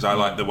of this because I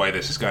like the way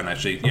this is going.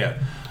 Actually, yeah.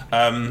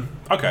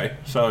 Okay,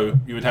 so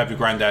you would have your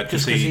granddad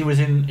just because he was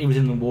in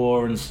the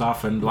war and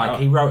stuff, and like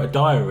he wrote a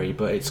diary,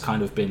 but it's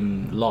kind of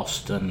been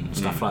lost and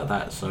stuff like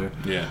that. So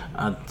yeah.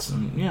 Out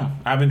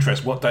of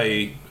interest, what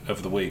day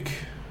of the week?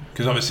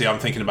 Because obviously I'm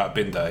thinking about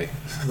bin day,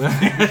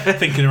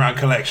 thinking around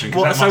collection.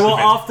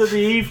 After the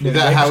evening, is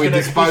that how we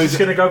dispose? He's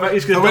going to go back.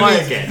 He's going to die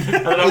again,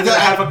 and I'm going to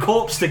have a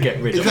corpse to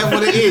get rid of. Is that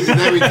what it is? And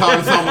every time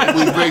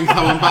we bring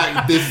someone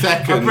back this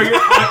second, they've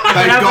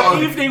got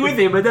an evening with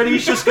him, and then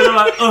he's just going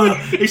to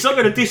he's not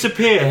going to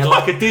disappear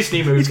like a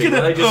Disney movie. He's going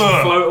to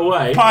float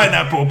away.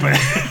 Pineapple bear.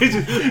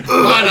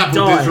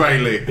 Pineapple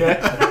Disraeli.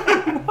 Yeah.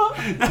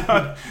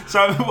 No,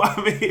 so what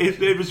I mean,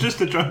 it was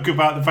just a joke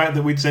about the fact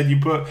that we'd said you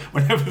put,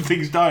 whenever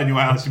things die in your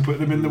house, you put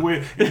them in the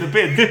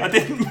bin. I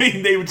didn't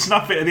mean they would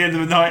snuff it at the end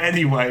of the night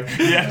anyway.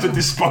 You have to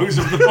dispose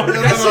of the body.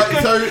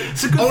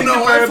 It's a good thing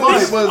to bear in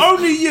mind.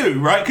 Only you,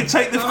 right, could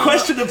take the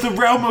question of the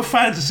realm of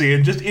fantasy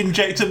and just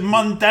inject a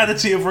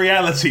mundanity of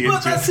reality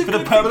into it for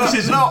the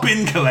purposes of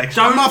bin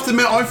collection. I must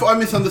admit, I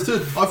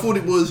misunderstood. I thought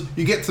it was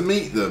you get to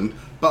meet them,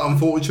 but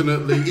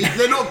unfortunately, if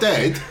they're not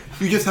dead.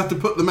 You just have to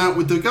put them out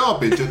with the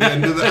garbage at the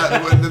end of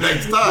the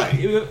next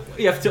day.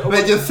 You have to.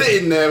 They're just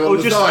sitting there on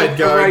the side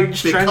going,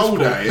 "Bit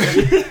cold,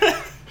 eh?"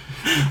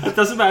 It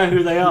doesn't matter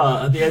who they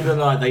are. At the end of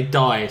the night, they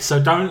die.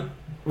 So don't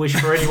wish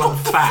for anyone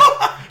fat,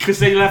 because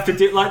then you'll have to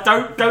do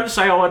don't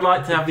say, "Oh, I'd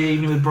like to have the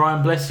evening with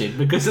Brian Blessed,"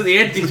 because at the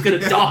end he's going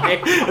to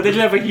die, and then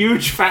you'll have a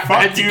huge fat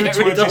man Fuck to you, get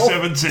rid of.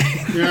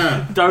 2017.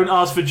 Yeah. Don't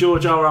ask for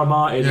George R.R.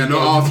 Martin and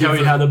tell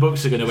you how the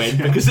books are going to end,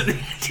 because at the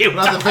end he'll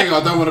That's die. the thing.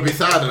 I don't want to be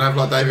sad and have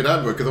like David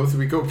Attenborough, because obviously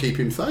we've got to keep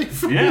him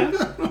safe.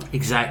 Yeah.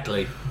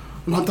 Exactly.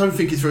 And I don't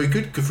think it's very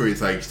good for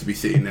his age to be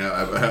sitting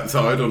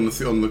outside on the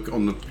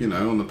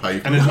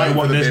pavement And there's no waiting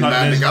one- for the there's bin no-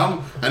 man to there's-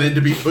 come, and then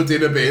to be put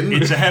in a bin.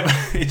 It's a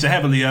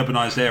heavily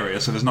urbanised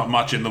area, so there's not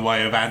much in the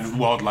way of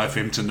wildlife for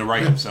him to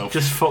narrate himself.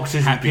 Just foxes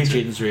and Happy to.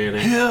 pigeons, really.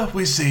 Here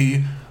we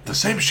see the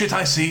same shit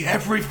I see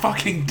every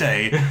fucking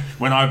day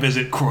when I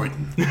visit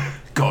Croydon.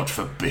 God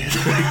forbid.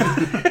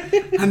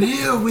 And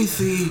here we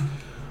see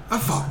a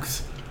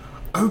fox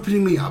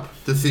opening me up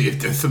to see if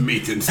there's some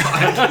meat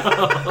inside.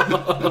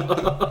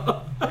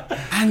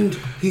 And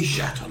he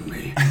shat on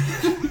me.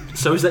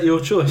 So is that your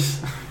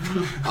choice?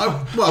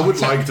 I would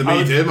like to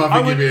meet him. I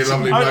think he'd be a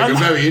lovely bloke and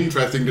very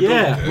interesting to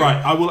talk to.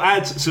 Right, I will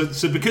add.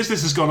 So because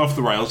this has gone off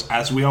the rails,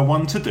 as we are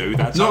one to do,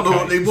 that's No,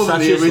 okay. it wasn't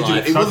Such the is original.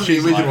 life. It wasn't the Such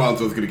is original life.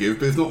 answer I was going to give,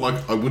 but it's not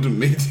like I wouldn't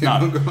meet him. No,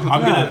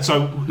 I'm gonna.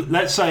 So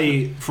let's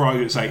say, for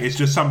argument's sake, it's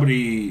just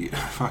somebody.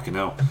 Fucking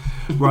hell.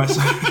 Right.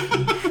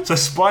 So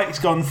Spike's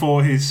gone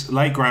for his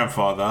late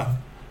grandfather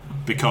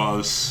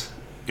because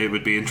it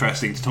would be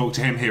interesting to talk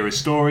to him, hear his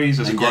stories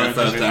as a And get a grown,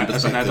 first-hand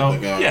as an perspective adult.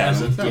 to go,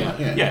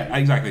 Yeah,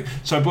 exactly.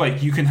 So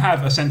Blake, you can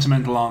have a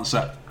sentimental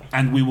answer,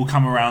 and we will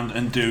come around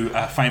and do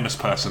a famous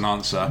person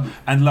answer,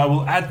 and I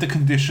will add the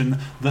condition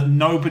that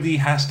nobody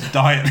has to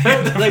die at the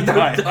end of the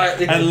night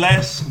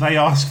unless they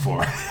ask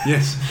for it.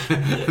 Yes.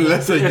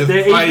 Unless they just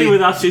Their pray. evening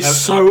with us is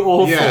so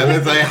awful. Yeah,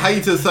 unless they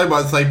hate us so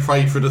much they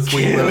pray for the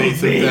sweet Kill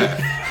release me. of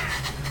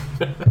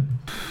death.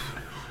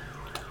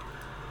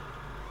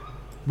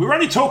 We're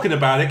only talking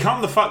about it.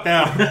 Calm the fuck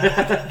down.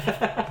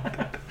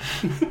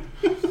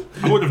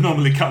 I would have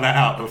normally cut that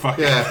out, but fuck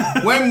it.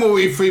 Yeah. When will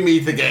we free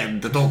meet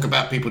again to talk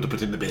about people to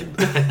put in the bin?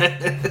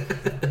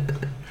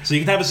 So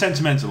you can have a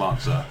sentimental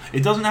answer.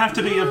 It doesn't have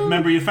to be a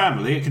member of your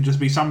family. It can just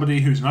be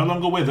somebody who's no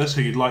longer with us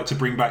who you'd like to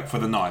bring back for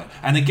the night.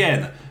 And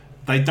again,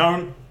 they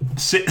don't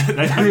sit.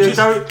 They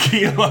don't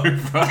keel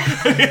over.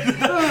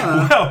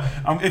 Well,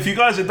 if you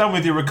guys are done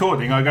with your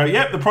recording, I go,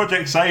 "Yep, the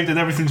project's saved and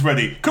everything's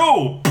ready.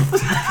 Cool."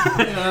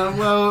 Yeah,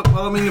 well,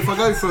 I mean, if I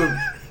go for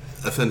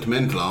a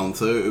sentimental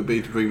answer, it would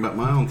be to bring back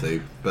my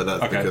auntie. But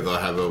that's Okay. because I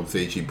have,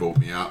 obviously, she brought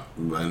me up,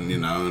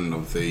 and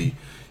obviously,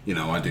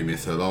 I do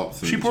miss her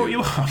lots. She brought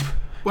you up.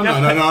 Well, no,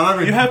 I don't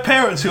really. You have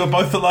parents who are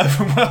both alive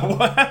and well.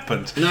 What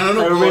happened? No,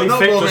 They were really not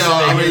fit brought me for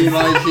up. I singing. mean,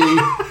 like, she.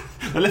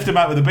 They left him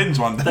out with the bins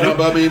one day. No,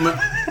 but I mean, no,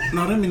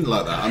 I don't mean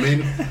like that. I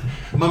mean,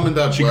 Mum and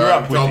Dad She grew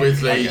up worked.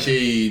 with you.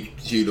 Obviously, Okay.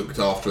 she looked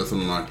after us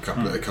on like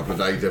a couple of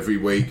days every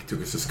week.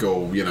 Took us to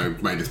school,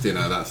 made us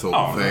dinner, that sort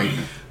of thing.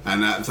 Right.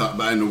 And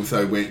and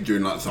also went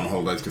during like summer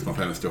holidays because my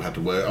parents still had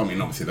to work. I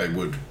mean, obviously they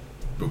would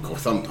book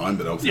off sometime,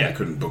 but obviously they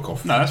couldn't book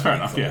off. No, that's fair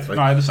enough. Yeah, obviously.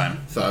 no, I had the same.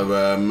 So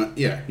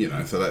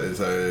so that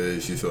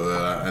is she saw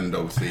that, and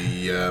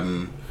obviously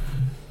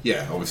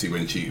obviously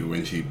when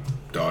she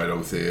died,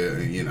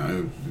 obviously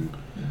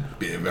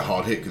bit of a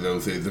hard hit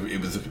because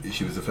obviously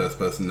she was the first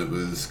person that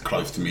was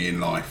close to me in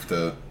life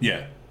that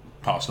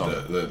Passed on.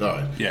 that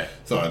died. Yeah.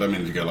 Sorry, I don't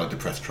mean to go like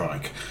depressed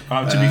trike.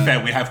 To be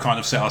fair, we have kind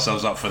of set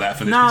ourselves up for that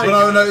for this No.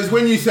 particular. No, it's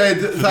when you said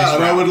that,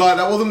 and I round. would like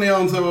that wasn't the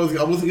answer. I wasn't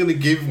going to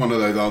give one of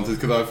those answers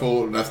because I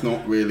thought that's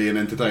not really an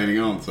entertaining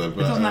answer.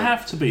 But It doesn't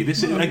have to be.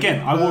 This is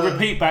again. I will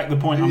repeat back the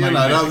point I made.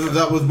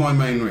 that was my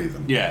main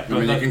reason. Yeah, I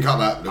mean, but you can cut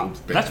that little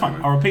bit. That's fine.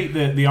 anyway. I'll repeat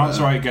the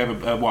answer I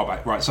gave a while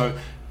back. Right, so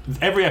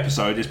every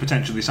episode is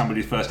potentially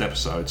somebody's first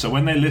episode. So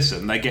when they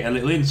listen, they get a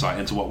little insight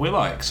into what we're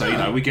like.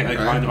 So, we get a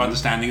kind of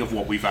understanding of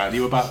what we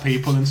value about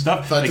people and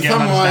stuff. So they to get an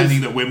summarise-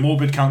 understanding that we're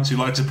morbid cunts who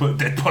like to put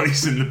dead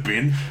bodies in the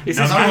bin. Is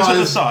No this matter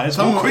the summarise- size,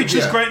 all summarise-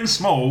 creatures yeah. great and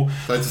small.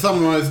 So to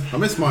summarise, I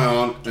miss my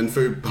aunt and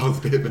food was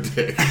a bit of a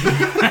dick.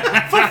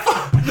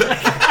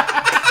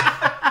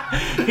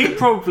 He'd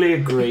probably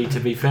agree, to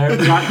be fair. He'd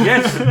be like,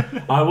 yes,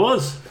 I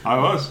was.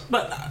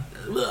 But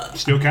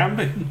Still can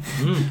be.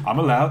 I'm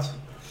allowed.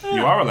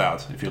 You are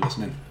allowed if you're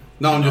listening.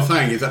 No, I'm just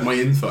saying, is that my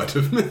insight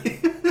of me?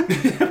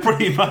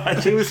 Pretty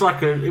much. he was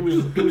like an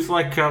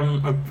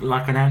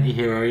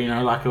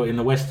anti-hero, like in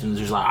the westerns.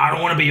 He was like, I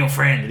don't want to be your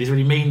friend. And he's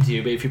really mean to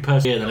you, but if you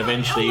persevere, then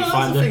eventually you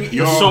find that's the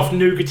the thing. soft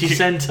nougaty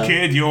centre.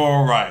 Kid, you're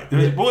alright.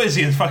 What is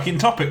he, a fucking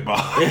topic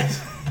bar?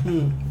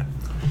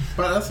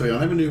 But that's weird. I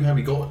never knew how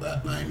he got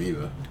that name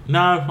either. No,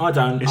 I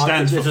don't. It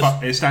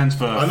stands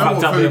for. I know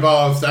what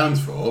Fubar stands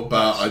for,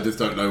 but I just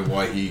don't know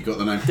why he got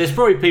the name. There's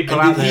probably people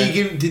out there.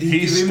 Did he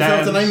give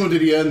himself the name, or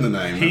did he earn the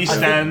name? He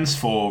stands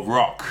for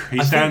rock.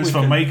 He stands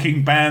for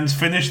making bands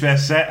finish their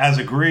set as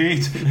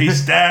agreed. He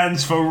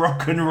stands for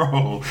rock and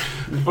roll.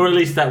 Or at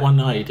least that one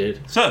night he did.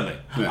 Certainly.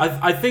 Yeah.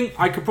 I think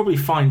I could probably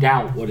find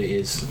out what it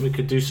is. We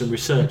could do some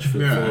research for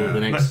the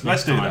next.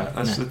 Let's do time.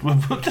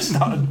 that. We'll just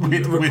start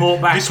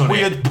with back this on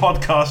weird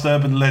podcast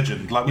urban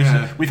legend. Like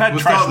we've had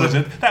Trash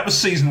Lizard. That was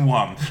season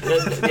 1.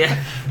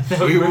 Yeah.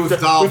 We've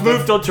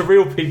moved on to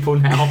real people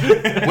now.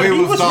 We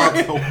will start.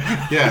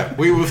 Yeah,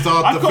 we will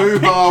start the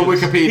Fubar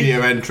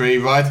Wikipedia entry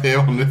right here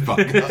on this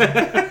podcast.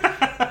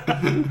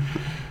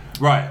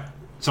 Right.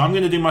 So I'm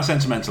going to do my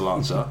sentimental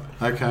answer.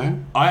 Okay.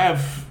 I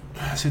have.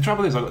 See, the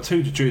trouble is, I've got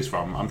 2 to choose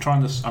from. I'm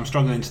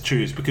struggling to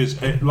choose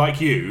because,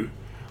 like you,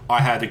 I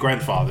had a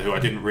grandfather who I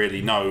didn't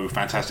really know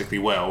fantastically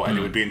well, and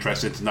it would be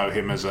interested to know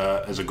him as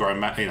a grown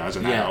man, as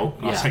an adult.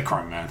 I say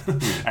grown man,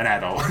 an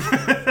adult.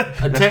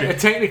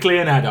 Technically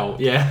an adult,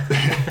 yeah.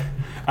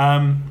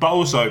 But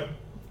also,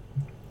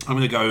 I'm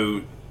going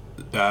to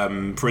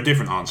go for a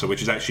different answer,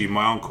 which is actually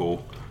my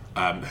uncle,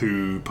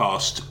 who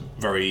passed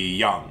very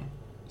young.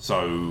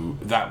 So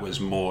that was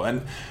more,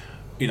 and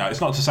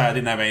it's not to say I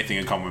didn't have anything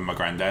in common with my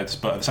granddad,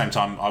 but at the same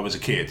time, I was a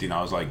kid.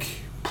 I was like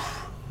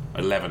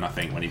 11, I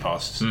think, when he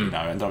passed. And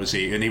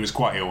obviously, and he was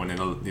quite ill, and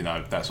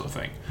that sort of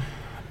thing.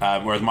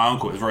 Whereas my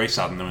uncle, it was very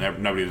sudden,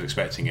 and nobody was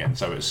expecting it.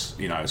 So it's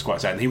it's quite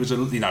sad. And he was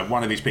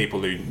one of these people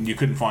who you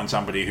couldn't find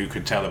somebody who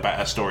could tell about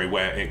a story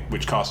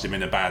which cast him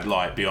in a bad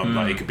light beyond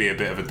like he could be a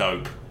bit of a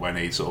dope when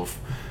he sort of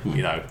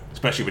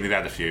especially when he'd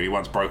had a few. He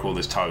once broke all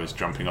his toes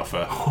jumping off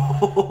a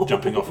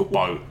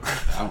boat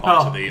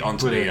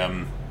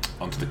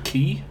onto the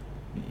quay.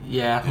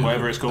 Yeah,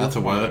 whatever it's called. That's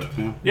a word.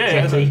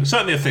 Yeah,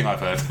 certainly a thing I've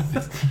heard.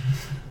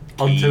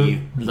 Onto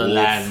the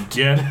land.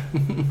 Yeah.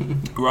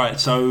 Right,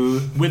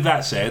 so with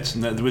that said,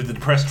 with the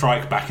depressed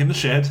trike back in the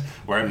shed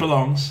where it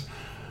belongs.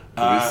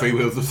 3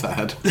 wheels of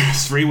sad.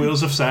 3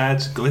 wheels of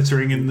sad,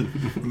 glittering in the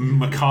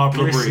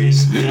macabre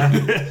breeze.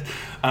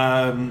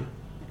 Yeah.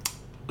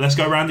 Let's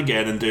go around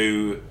again and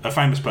do a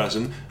famous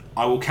person.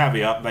 I will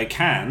caveat, they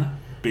can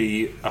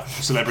be a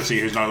celebrity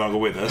who's no longer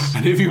with us.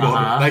 And if you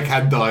want, they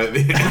can die at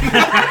the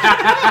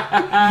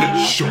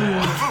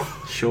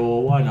end.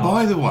 Sure, why not?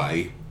 By the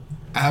way,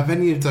 have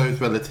any of those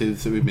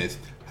relatives that we missed,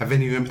 have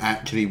any of them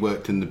actually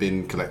worked in the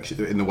bin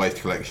collection, in the waste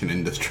collection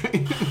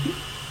industry?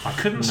 I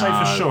couldn't say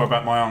for sure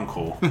about my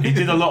uncle. He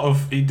did a lot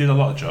of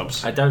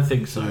jobs. I don't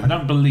think so. I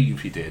don't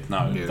believe he did.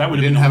 No, Yeah, that would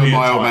we have didn't been have a weird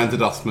my old time. man's a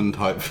dustman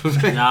type of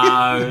thing. No,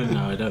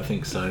 I don't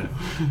think so.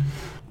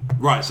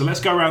 Right, so let's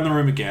go around the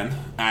room again,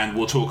 and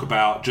we'll talk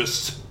about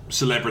just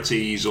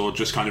celebrities or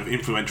just kind of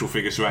influential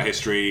figures throughout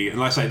history. And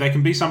like I say, they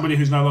can be somebody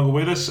who's no longer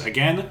with us.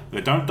 Again,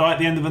 they don't die at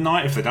the end of the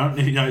night. If they don't,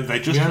 they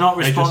just You're not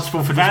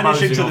responsible for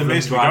vanish into disposing the of them,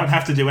 mist. We right? don't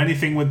have to do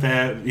anything with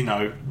their,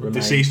 Remains.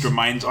 deceased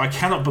remains. I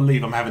cannot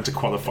believe I'm having to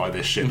qualify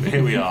this shit, but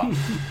here we are.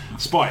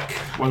 Spike,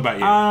 what about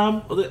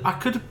you? I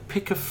could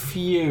pick a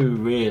few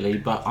really,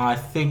 but I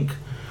think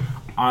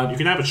You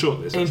can have a short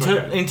list.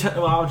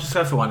 well, I'll just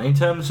go for one. In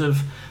terms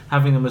of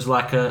having them as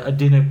like a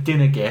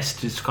dinner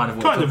guest is kind of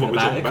what we're talking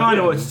about. Kind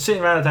of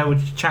sitting around a table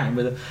chatting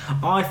with them.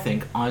 I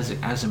think Isaac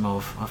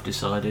Asimov, I've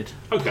decided.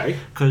 Okay.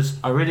 Because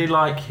I really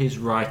like his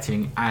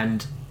writing,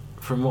 and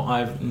from what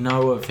I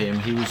know of him,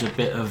 he was a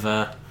bit of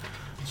a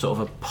sort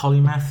of a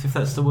polymath, if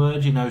that's the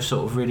word,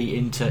 sort of really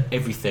into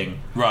everything.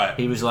 Right.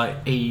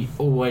 He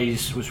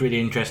always was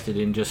really interested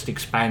in just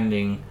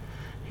expanding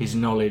his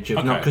knowledge of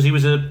Okay. because he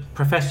was a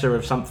professor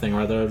of something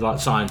or other, like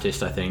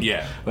scientist, I think.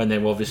 Yeah. And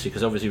then obviously he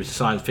was a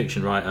science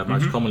fiction writer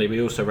most commonly, but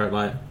he also wrote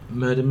like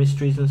murder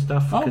mysteries and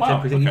stuff. Oh, wow.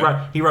 Contemporary thing.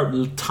 Okay. He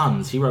wrote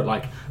tons. He wrote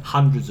like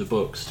hundreds of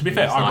books. To be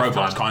fair, I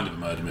Robot's kind of a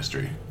murder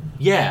mystery.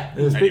 Yeah,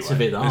 there's bits of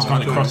it that there's are.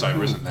 kind of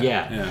crossover, isn't there?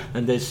 Yeah.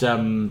 And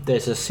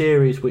there's a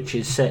series which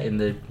is set in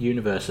the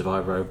universe of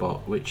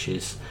iRobot, which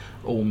is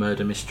all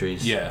murder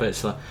mysteries. Yeah. But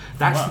it's like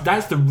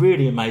that's the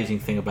really amazing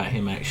thing about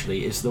him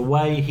actually, is the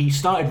way he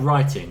started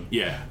writing.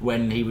 Yeah.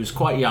 When he was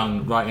quite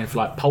young, writing for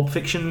like Pulp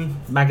Fiction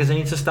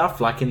magazines and stuff,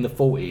 like in the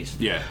 40s.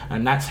 Yeah.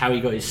 And that's how he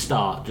got his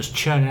start, just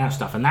churning out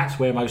stuff, and that's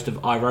where most of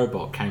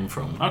iRobot came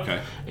from. Okay.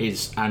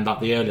 And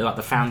like the early, like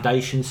the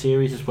Foundation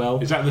series as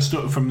well. Is that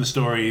from the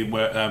story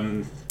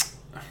where?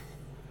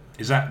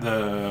 Is that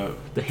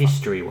the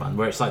history one,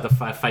 where it's like the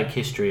fake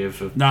history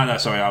of No,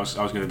 sorry. I was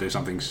going to do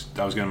something.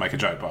 I was going to make a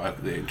joke, but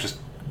it just.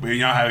 You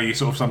know how you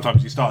sort of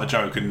sometimes you start a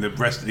joke and the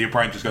rest of your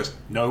brain just goes,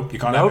 nope, you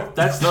can't. Nope, have it.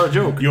 that's not a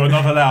joke. You're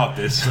not allowed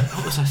this.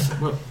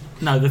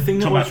 No, the thing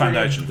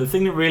the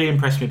thing that really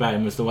impressed me about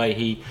him was the way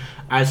he,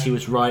 as he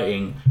was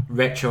writing,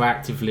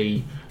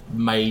 retroactively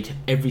made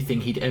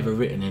everything he'd ever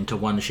written into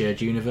one shared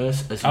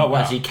universe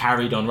as he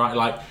carried on writing,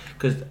 like,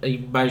 because he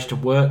managed to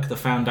work the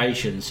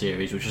Foundation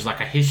series, which was like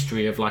a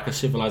history of like a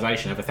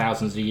civilization over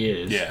thousands of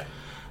years,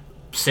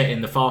 set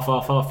in the far,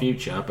 far, far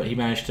future, but he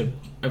managed to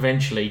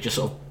eventually just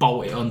sort of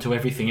bolt it onto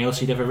everything else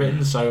he'd ever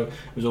written. So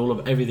it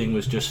was everything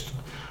was just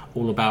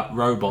all about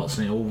robots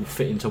and it all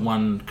fit into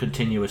one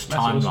continuous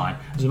That's timeline.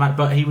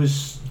 But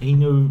he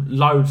knew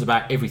loads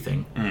about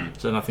everything,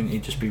 so I think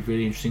it'd just be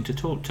really interesting to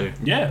talk to.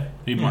 Yeah,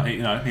 he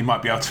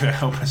might be able to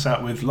help us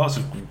out with lots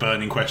of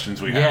burning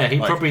questions we have. Yeah,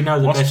 he'd probably know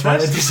the best way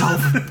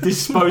to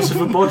dispose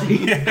of a body.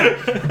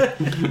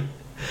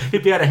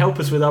 He'd be able to help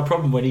us with our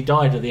problem when he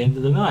died at the end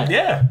of the night.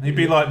 Yeah, he'd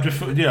be like,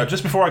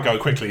 just before I go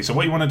quickly. So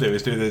what you want to do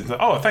is do this.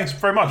 Oh, thanks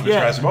very much,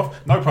 Mr. Asimov.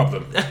 No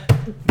problem.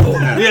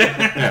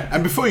 Yeah.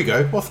 And before you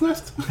go, what's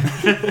next?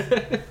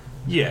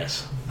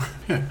 Yes.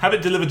 Have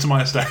it delivered to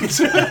my estate. the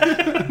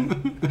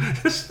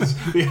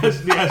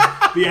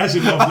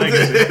Asimov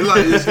legacy.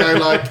 Like you just go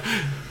like,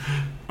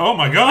 oh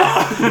my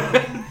god.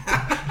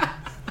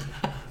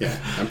 yeah,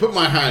 and put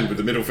my hand with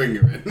the middle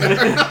finger in.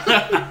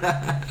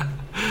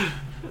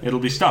 It'll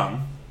be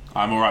stung.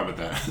 I'm all right with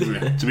that.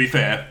 Yeah. To be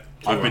fair,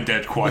 I've been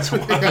dead quite a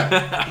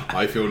while.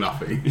 I feel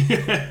nothing.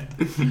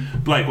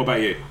 Blake, what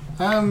about you?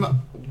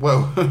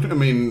 Well, I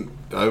mean,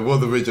 I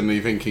was originally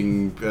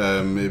thinking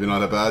maybe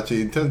not, but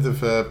actually, in terms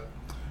of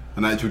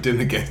an actual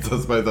dinner guest, I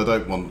suppose I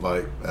don't want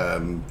like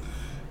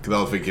because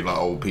I was thinking like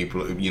old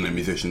people,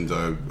 musicians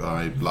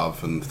I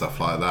love and stuff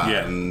like that,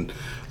 Yeah. and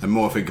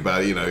more I think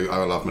about it,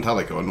 I love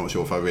Metallica. I'm not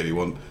sure if I really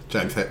want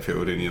James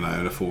Hetfield in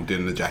a full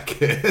dinner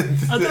jacket.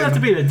 I don't have to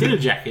be in a dinner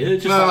jacket.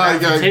 It's just No, like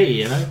go-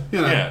 tea,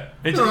 Yeah.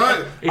 It's all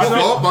right. it's I not-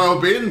 thought my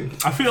old bin.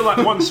 I feel like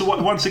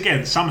once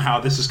again somehow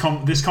this has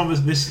gone Missed off on the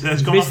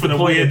a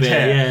point weird a bit,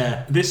 tear.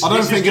 yeah. This, I don't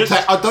this think is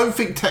just, I don't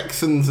think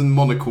Texans and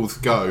monocles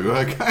go.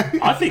 Okay.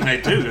 I think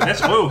they do.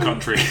 That's oil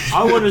country.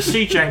 I want to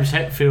see James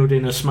Hetfield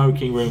in a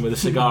smoking room with a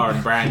cigar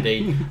and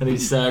brandy and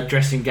his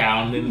dressing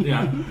gown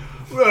and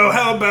well,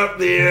 how about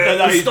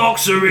the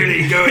stocks are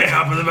really going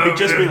up at the moment.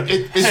 Just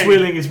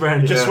swilling his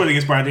brandy. Just swilling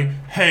his brandy.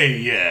 Hey,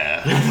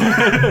 yeah.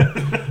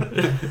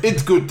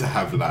 It's good to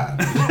have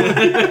that.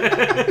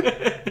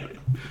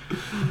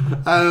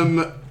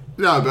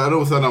 No, but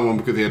also another one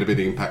because he had a big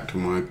impact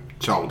on my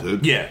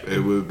childhood. Yeah. It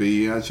would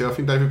be actually, I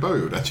think David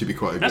Bowie would actually be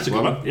quite a That's a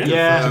good good one. Yeah,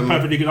 Yeah. That's a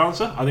perfectly good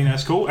answer. I think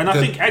that's cool, and I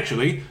think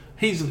actually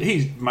he's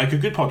make a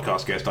good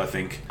podcast guest. I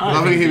think.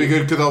 I think he'd be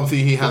good because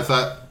obviously he has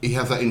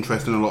that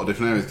interest in a lot of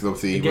different areas because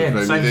obviously he Again,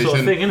 was a same musician, sort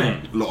of thing, isn't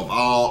it? a lot of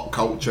art,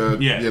 culture.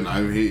 Yeah.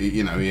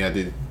 he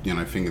added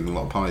fingers in a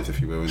lot of pies,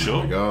 if you will, in Sure.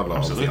 that regard. Like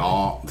Absolutely.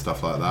 obviously art and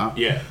stuff like that.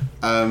 Yeah.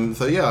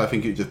 So yeah, I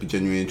think it'd just be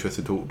genuinely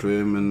interesting to talk to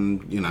him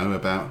and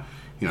about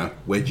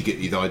where'd you get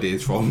these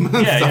ideas from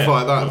and stuff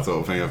like that sort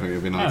of thing. I think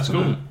it'd be nice. That's to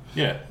cool. know.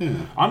 Yeah.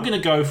 I'm going to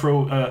go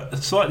for a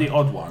slightly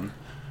odd one.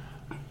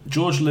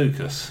 George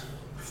Lucas.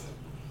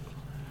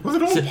 Was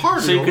it all part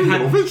of so you your can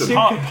original have- vision?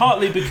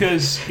 Partly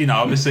because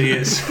obviously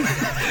it's.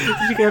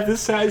 Did you have the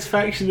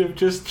satisfaction of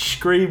just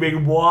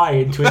screaming "why"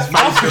 into his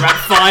face for about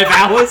 5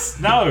 hours?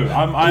 No,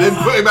 And then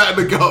put him out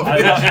in the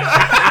garbage.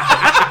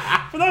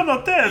 But I'm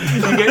not dead.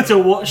 You get to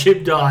watch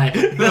him die.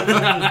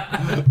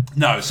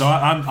 No, so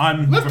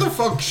I'm. Let the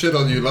fuck shit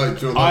on you like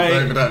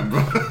David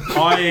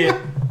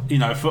Attenborough.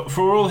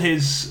 For all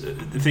his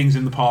things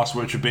in the past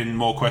which have been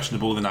more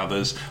questionable than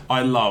others,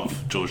 I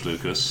love George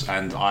Lucas,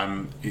 and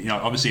I'm,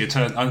 obviously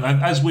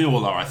as we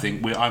all are. I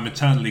think I'm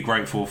eternally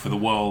grateful for the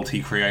world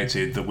he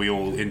created that we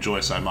all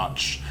enjoy so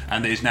much,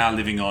 and that is now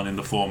living on in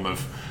the form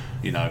of,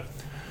 The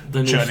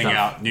new churning stuff.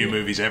 out new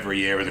movies every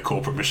year with a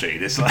corporate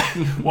machine. It's like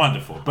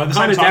wonderful. But at the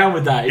kinda same time, down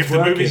with that. It's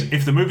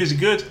if the movies are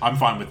good, I'm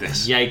fine with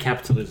this. Yay,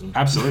 capitalism.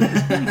 Absolutely.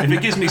 If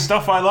it gives me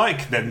stuff I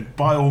like, then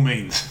by all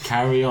means,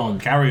 Carry on.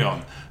 carry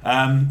on.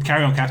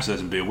 Carry On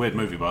Capitalism would be a weird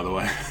movie, by the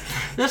way.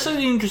 That's an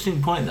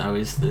interesting point, though,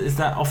 is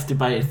that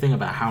oft-debated thing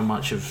about how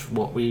much of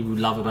what we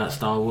love about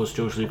Star Wars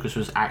George Lucas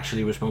was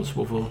actually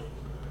responsible for.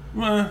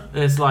 Well,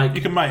 It's like...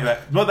 you can make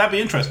that. Well, that'd be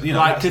interesting.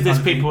 because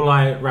there's people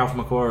like Ralph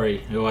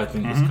McQuarrie, who I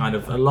think is kind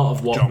of a lot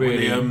of what John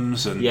really...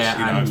 Williams and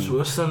and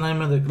what's the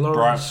name of the...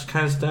 Lawrence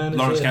Kasdan?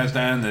 Lawrence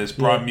Kasdan. There's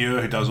Brian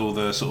Muir, who does all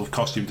the sort of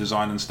costume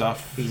design and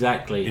stuff.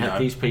 Exactly.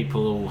 These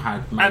people all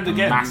had made And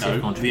again,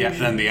 massive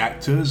contributions. and the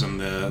actors and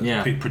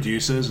the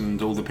producers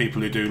and all the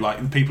people who do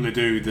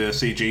the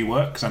CG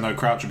work. Because I know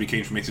Crouch would be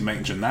keen for me to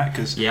mention that,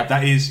 because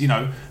that is,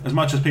 as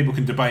much as people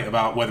can debate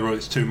about whether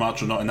it's too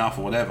much or not enough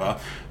or whatever,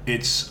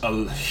 it's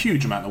a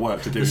huge amount of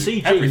work to do The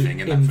CG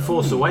everything in that film.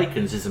 Force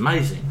Awakens is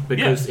amazing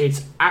because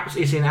it's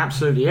in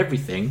absolutely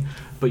everything,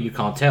 but you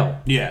can't tell.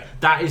 Yeah.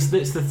 That is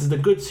the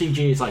good CG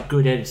is like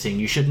good editing.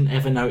 You shouldn't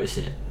ever notice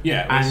it.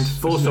 Yeah, and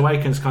Force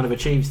Awakens kind of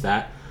achieves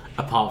that.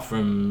 Apart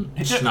from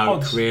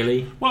Snoke,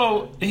 really.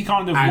 Well, he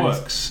kind of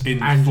works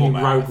in and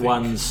format. Rogue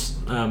One's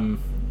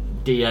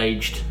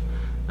de-aged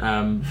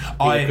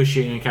Peter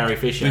Cushing and Carrie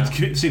Fisher.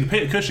 See, the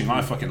Peter Cushing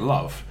I fucking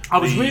love. I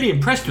was really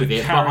impressed with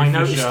it, but I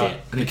noticed Fisher, it,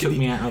 and it took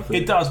me out of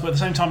it. It does, but at the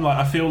same time,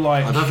 I feel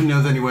like I don't think there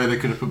was any way they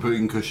could have put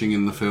Peter Cushing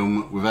in the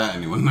film without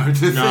anyone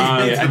noticing. No,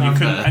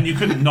 and you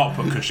couldn't not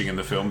put Cushing in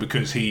the film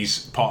because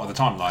he's part of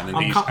the timeline, and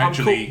he's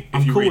actually.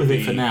 I'm cool with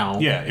it for now.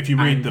 Yeah, if you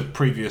read the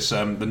previous,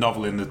 the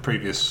novel in the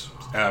previous.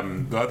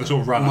 The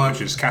sort of run-up,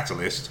 which is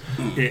Catalyst,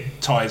 it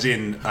ties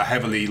in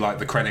heavily, like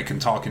the Krennic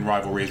and Tarkin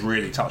rivalry is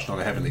really touched on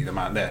heavily, the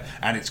man there,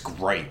 and it's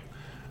great.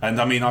 And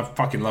I mean, I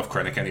fucking love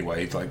Krennic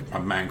anyway. He's like a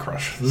man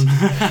crush.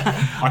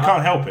 I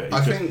can't help it.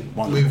 I think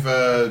with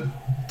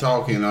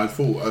Tarkin, I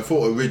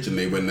thought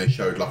originally when they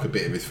showed like a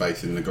bit of his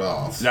face in the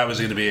glass, that was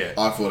going to be it.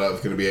 I thought that was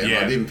going to be it.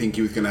 Yeah. I didn't think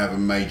he was going to have a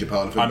major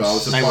part of it. I'm But I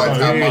was so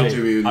surprised how much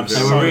of it was.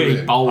 They were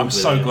really bold. I'm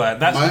so glad.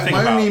 That's the thing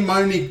about.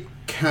 My only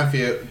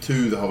caveat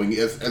to the whole thing,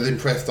 as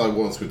impressed I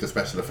was with the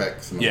special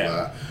effects and all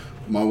that,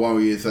 my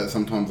worry is that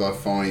sometimes I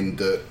find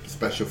that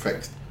special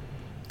effects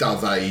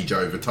does age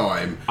over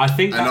time. I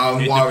think, and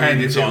I'm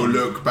worried if it will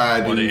look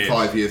bad in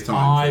 5 years' time.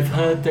 I've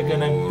heard they're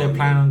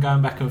planning on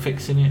going back and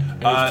fixing it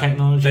as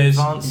technology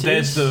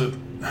advances.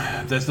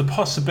 There's the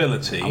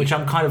possibility, which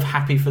I'm kind of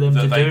happy for them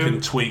to do. That they can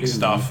tweak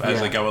stuff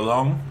as they go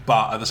along,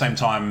 but at the same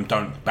time,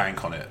 don't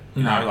bank on it.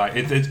 You know, like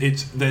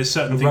it's there's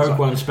certain things. Rogue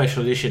One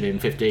special edition in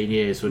 15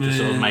 years would just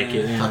sort of make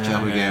it. Touch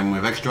up again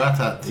with extra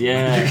AT-AT.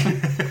 Yeah,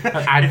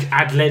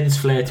 add lens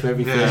flare to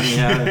everything.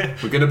 Yeah.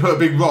 We're going to put a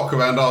big rock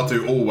around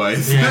R2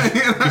 always. Yeah.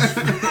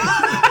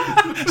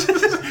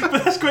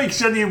 But that's great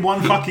because only in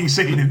one fucking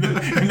scene in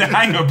the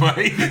hangar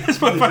bay. That's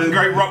my fucking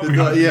great rock.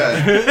 Like,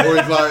 yeah, or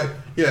it's like.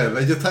 Yeah,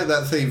 they just take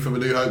that scene from A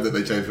New Hope that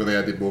they changed when they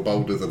added more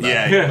boulders and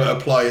that, but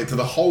apply it to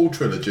the whole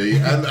trilogy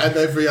and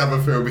every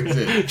other film he's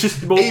in.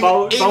 Just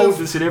more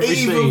boulders in every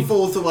scene. Even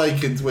Force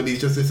Awakens, when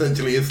he's just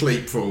essentially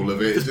asleep for all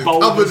of it, it's just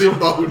covered in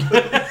boulders.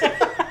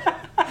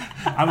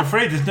 I'm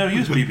afraid there's no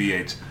use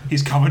BB-8.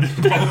 He's covered in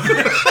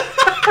boulders.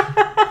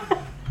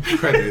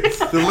 Credits.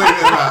 The link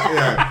to that,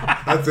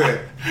 yeah. That's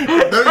it.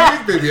 No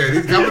use BB-8,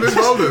 he's covered in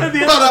boulders. At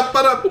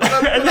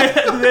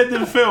the end of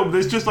the film,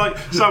 there's just like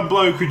some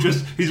bloke who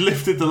he's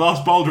lifted the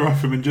last boulder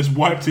off him and just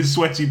wiped his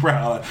sweaty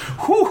brow. Like,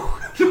 whew!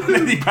 And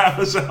then he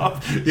powers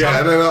up. Yeah,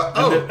 and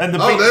they're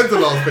like, there's the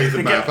last piece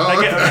of map.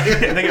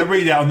 They get a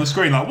readout on the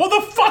screen like, what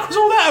the fuck was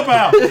all that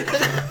about?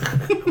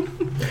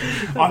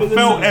 I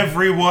felt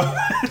every word.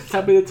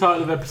 That'd be the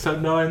title of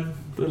episode 9.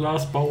 The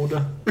last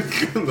boulder.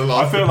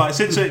 I feel like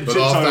since at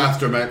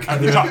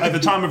the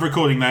time of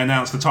recording, they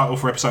announced the title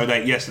for episode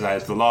 8 yesterday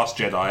as The Last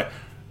Jedi.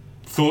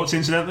 Thoughts,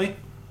 incidentally?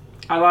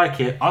 I like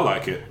it. I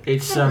like it.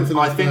 It's.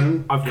 I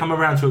think I've come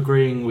around to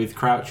agreeing with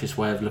Crouch's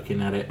way of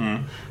looking at it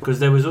because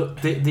there was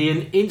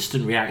the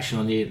instant reaction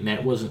on the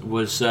internet was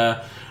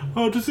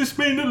does this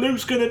mean that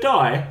Luke's going to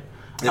die?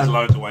 There's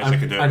loads of ways they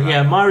can do it. And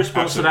yeah, my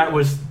response to that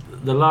was.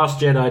 The Last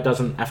Jedi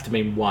doesn't have to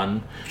mean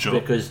one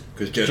because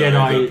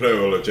Jedi is the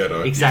plural of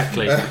Jedi.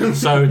 Exactly.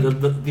 So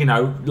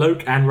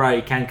Luke and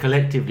Rey can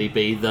collectively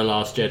be the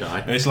Last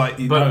Jedi. It's like,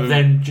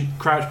 then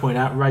Crouch point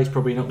out Rey's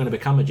probably not going to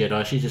become a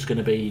Jedi. She's just going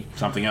to be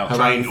something else,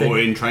 or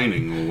in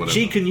training or whatever.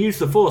 She can use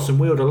the Force and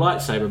wield a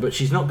lightsaber, but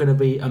she's not going to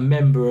be a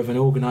member of an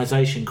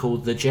organisation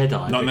called the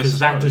Jedi because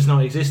that does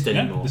not exist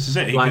anymore. Yeah, this is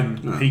it.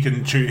 He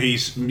can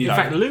choose. In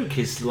fact, Luke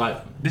is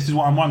like. This is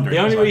what I'm wondering.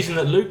 The only reason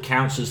that Luke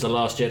counts as the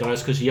Last Jedi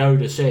is because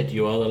Yoda said,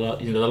 "You are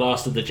the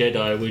last of the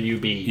Jedi. Will you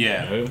be?"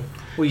 Yeah. You know?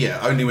 Well, yeah.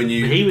 Only when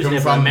you. He was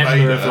never a member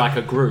Vader, of like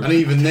a group. And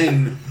even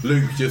then,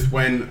 Luke just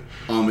went,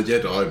 "I'm a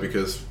Jedi,"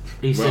 because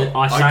he said,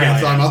 "I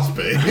guess I must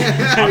be."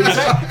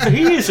 So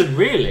he isn't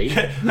really.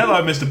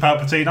 Hello, Mr.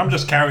 Palpatine. I'm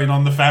just carrying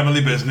on the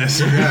family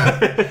business.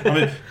 Yeah. I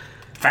mean.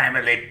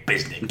 Family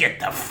business, get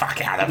the fuck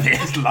out of here!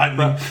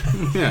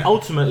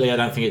 Ultimately, I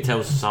don't think it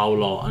tells us a whole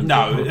lot. And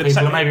no,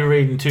 people are maybe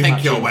reading too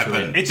much your into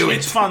weapon. it.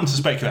 It's fun to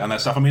speculate on that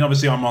stuff. I mean,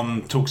 obviously, I'm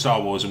on Talk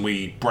Star Wars, and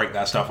we break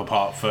that stuff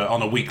apart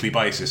on a weekly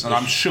basis. And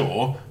I'm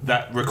sure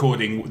that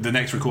the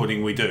next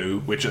recording we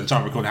do, which at the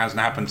time of recording hasn't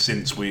happened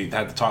since we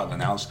had the title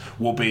announced,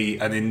 will be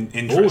an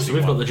interesting. Also,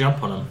 we've got the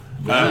jump on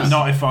them.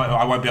 Not if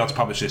I won't be able to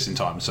publish this in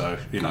time. So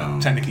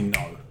technically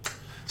no.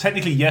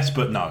 Technically, yes,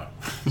 but no.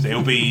 So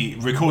it'll be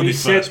recorded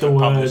first, but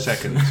published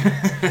second.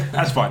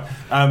 That's fine.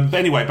 But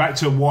anyway, back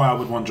to why I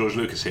would want George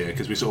Lucas here,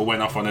 because we sort of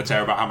went off on a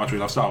tear about how much we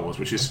love Star Wars,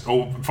 which is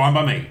all fine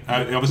by me.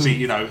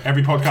 Obviously,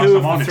 every podcast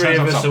I'm on, it turns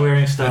up. 2 of us are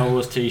wearing Star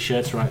Wars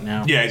t-shirts right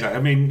now. Yeah, exactly.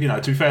 I mean,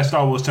 to be fair,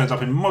 Star Wars turns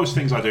up in most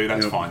things I do.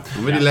 That's fine.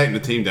 I'm really letting the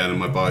team down in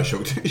my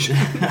Bioshock t-shirt.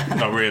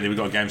 Not really. We've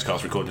got a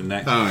Gamescast recording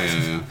next.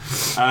 Oh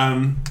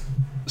yeah.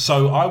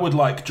 So I would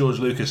like George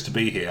Lucas to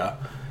be here,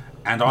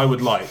 and I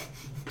would like.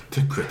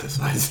 To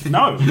criticise.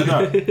 No.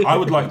 I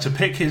would like to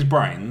pick his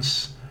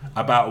brains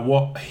about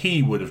what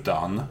he would have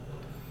done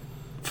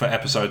for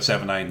episode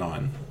 7, 8,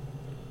 9.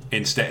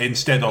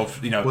 Instead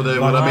of, Well,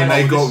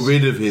 they got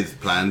rid of his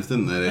plans,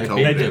 didn't they? They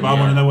told him. I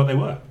want to know what they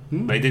were.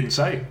 They didn't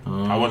say.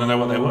 I want to know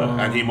what they were.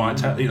 And he might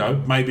tell,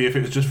 maybe if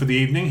it was just for the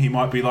evening, he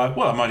might be like,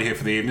 well, I'm only here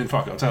for the evening.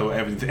 Fuck it, I'll tell you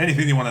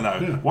anything you want to know.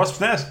 Yeah. What's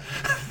this?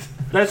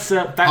 That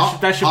should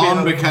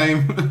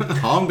be.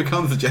 Han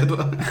becomes a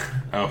Jedi.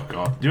 Oh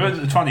God! You know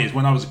what's funny is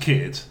when I was a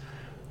kid,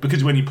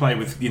 because when you play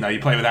with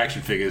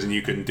action figures and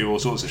you can do all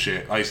sorts of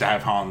shit. I used to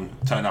have Han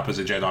turn up as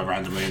a Jedi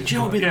randomly. And do you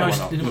know what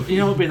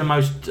would be the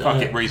most?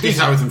 Fuck it, he's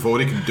Harrison Ford.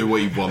 He can do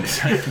what he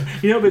wants. You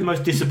know what would be the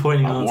most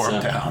disappointing answer? Wore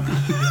him down.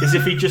 Is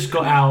if he just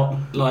got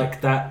out like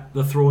that,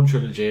 the Thrawn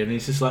trilogy, and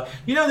he's just like,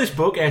 this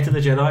book, Heir to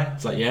the Jedi.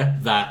 It's like, yeah,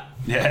 that.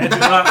 Yeah.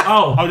 Like,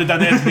 I would have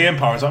done Heir to the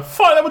Empire. It's like,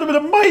 fuck, that would have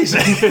been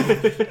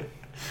amazing.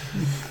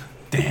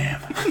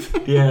 Damn.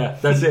 Yeah,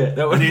 that's it.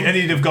 That would, And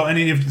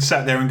he'd have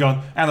sat there and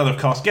gone, and I'd have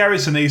cast Gary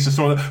Sinise to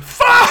throw the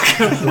fuck.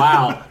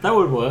 wow, that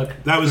would work.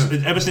 That was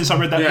ever since I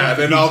read that. Yeah,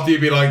 then after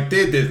you'd be like,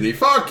 "Dear Disney,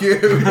 fuck you."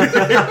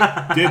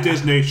 Dear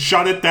Disney,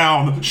 shut it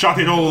down, shut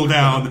it all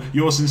down.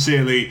 Yours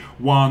sincerely,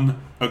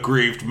 one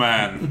aggrieved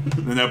man.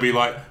 Then they'll be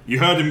like, "You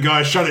heard him,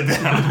 guys, shut it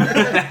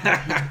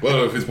down."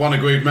 Well, if it's one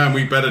aggrieved man,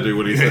 we better do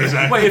what he says.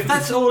 Exactly. Wait, if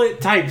that's all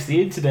it takes,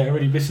 the internet are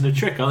really missing a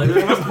trick, are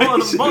they?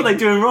 What are they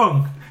doing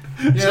wrong?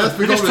 Yeah, that's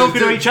They're just talking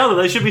to each other.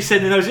 They should be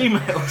sending those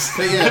emails.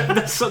 But yeah,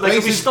 They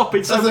could be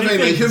stopping so that's the many thing.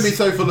 They things. shouldn't be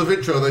so full of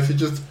vitriol. They should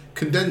just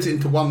condense it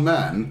into one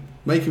man,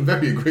 make him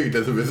very aggrieved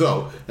as a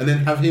result, and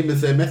then have him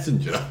as their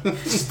messenger.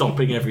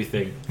 Stopping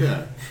everything.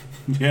 Yeah.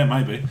 Yeah,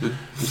 maybe. I'm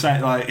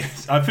saying, like,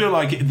 I feel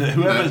like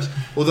whoever's.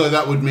 Although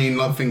that would mean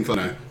like things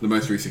like the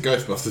most recent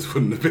Ghostbusters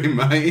wouldn't have been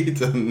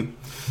made, and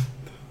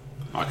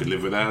I could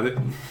live without it.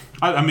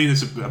 I mean,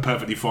 it's a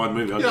perfectly fine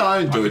movie. I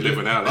enjoyed could it. live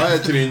without it. I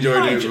actually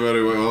enjoyed it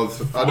very well.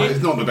 I know it's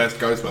not the best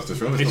Ghostbusters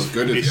film. It's not as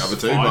good as It's the other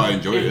two, fine. but I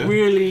enjoyed It it.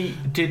 really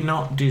did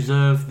not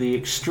deserve the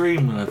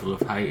extreme level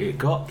of hate it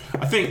got.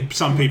 I think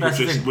some people That's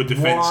the just thing. were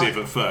defensive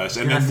Why- at first,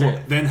 and That's then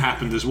what it. then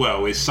happened as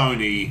well is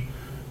Sony,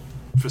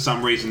 for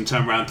some reason,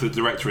 turned around to the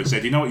director and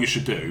said, "You know what you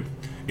should do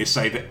is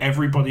say that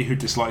everybody who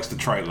dislikes the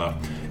trailer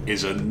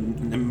is a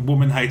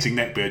woman-hating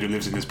neckbeard who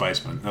lives in his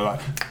basement." They're like,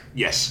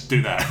 "Yes,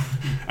 do that."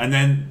 And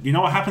then you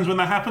know what happens when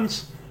that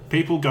happens?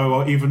 People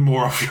go even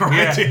more off your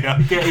idea.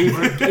 Get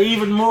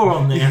even more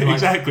on there. Yeah, like,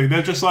 exactly.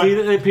 They're just like,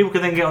 people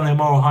can then get on their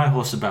moral high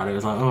horse about it.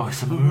 It's like, oh,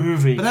 it's a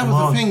movie. But that come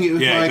was on. the thing. It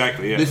was Yeah, like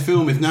exactly, yeah. this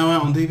film is now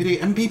out on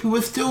DVD, and people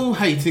were still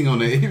hating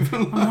on it.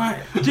 Even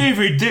like,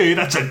 DVD,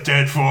 that's a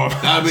dead form.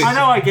 I mean, I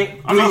know I get.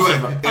 I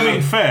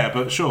mean, fair,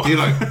 but sure. you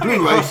know, Blu-ray,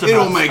 Cross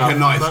it'll about make a stuff,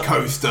 nice but-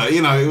 coaster.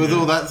 You know, it was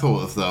all that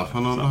sort of stuff.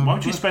 And Why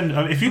don't you spend?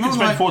 If you And I can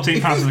was spend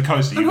like, £14 on the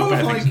coaster, you've got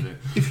better things to do.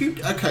 If you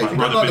okay, if you run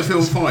don't a like the film,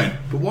 business. fine.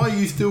 But why are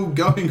you still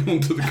going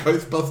onto the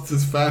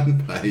Ghostbusters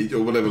fan page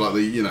or whatever, like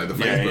the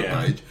Facebook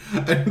yeah. page,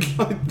 and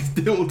like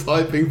still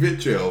typing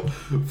vitriol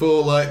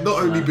for like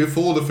not only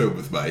before the film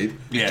was made,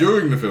 Yeah.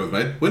 during the film was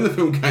made, when the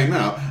film came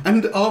out,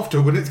 and after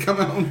when it's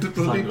come out onto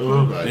the like,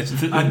 Blu-ray.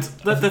 And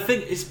the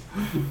thing is,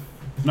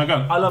 No, go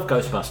on. I love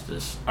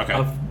Ghostbusters. Okay.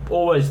 I've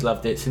always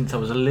loved it since I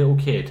was a little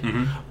kid.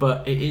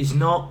 But it is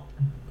not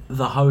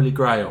the Holy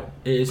Grail.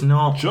 It is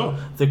not Sure.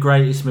 the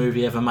greatest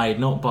movie ever made,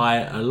 not by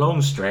a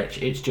long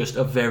stretch. It's just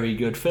a very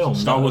good film.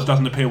 Star Wars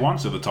doesn't appear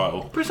once in the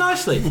title.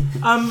 Precisely.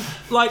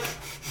 Like,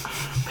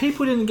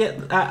 people didn't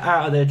get that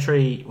out of their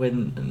tree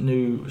when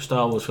new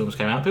Star Wars films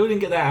came out. People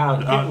didn't get that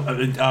out.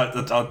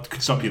 I'll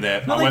stop you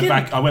there. No, I they went didn't.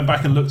 back. I went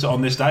back and looked at it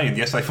on this day, and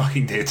yes, they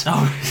fucking did.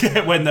 Oh.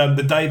 Yeah, when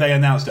the day they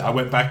announced it, I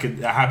went back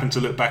and I happened to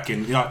look back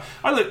in. You know,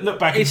 I look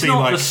back and It's see not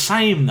like the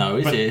same, though,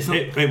 is but it? It's not,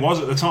 it was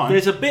at the time.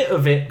 there's a bit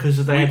of it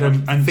because they had a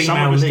And some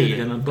female of us did lead it.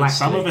 and a black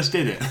Some lead. of us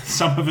did it.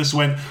 Some of us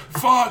went,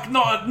 "Fuck,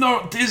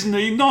 not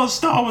Disney, not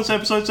Star Wars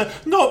episodes,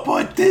 not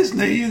by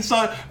Disney." It's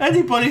like,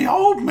 anybody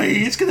hold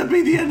me? It's going to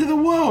be the end of the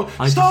world.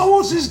 Star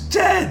Wars is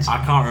dead.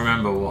 I can't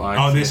remember what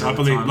I Oh, said this at I the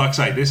believe. time. Like I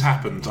say, this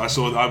happened.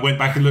 I went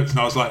back and looked, and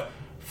I was like,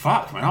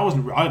 "Fuck, man!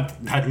 I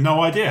had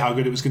no idea how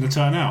good it was going to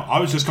turn out. I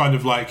was just kind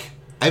of like,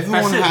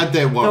 Everyone That's it. had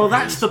their worries. Well,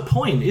 that's the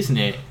point, isn't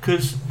it?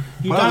 Because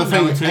you Well, don't the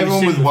know thing, until you've everyone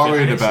seen was the film,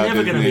 worried and it's about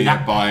never going to be Disney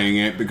that buying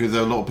it because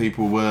a lot of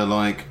people were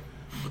like,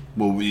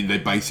 well, they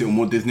base it on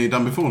what Disney had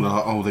done before. They're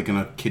like, oh, they're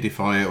going to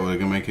kidify it or they're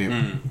going to make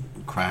it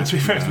crap. to be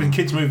fair, it's been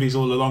kids' movies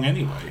all along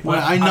anyway.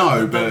 Well, I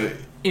know, but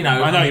You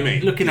know, I know what you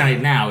mean. Looking at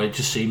it now, it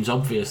just seems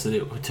obvious that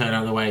it would turn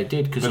out the way it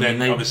did. Because But I then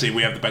mean, obviously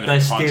we have the they benefit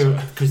of steer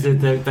hindsight. because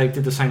they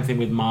did the same thing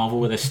with Marvel,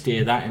 where they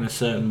steer that in a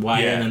certain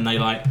way, Yeah. and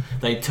then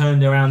they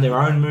turned around their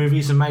own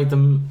movies and made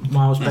them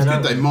miles it's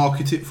better. good they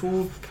market it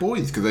for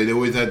boys because they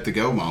always had the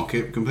girl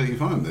market completely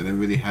fine. They never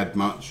really had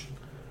much.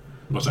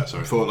 What's that?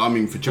 Sorry. For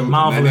children.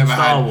 Marvel they and never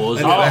Star had, Wars,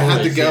 They, never had the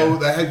always, girl. yeah.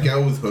 They had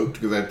girls hooked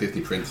because they had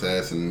Disney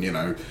Princess, and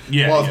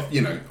Yeah, whilst,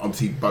 yeah.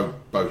 obviously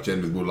both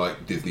genders will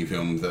like Disney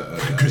films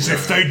Because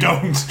if they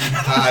don't,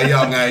 at a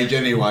young age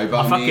anyway.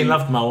 But I fucking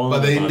loved Moana,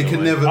 But they by the could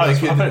way. never. Oh,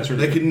 They I bet it's could.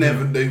 really They could good.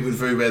 never. It was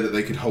very rare that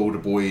they could hold a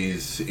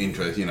boy's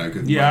interest.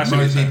 Because Yeah, I see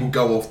what most you're people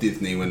go off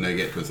Disney when they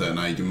get to a certain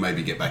age and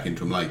maybe get back into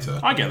them later.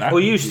 I get that.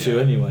 Well, used to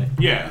anyway.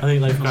 Yeah, I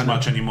think they've not kind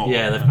much anymore.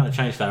 Yeah, they've kind of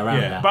changed that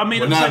around Yeah, now. but I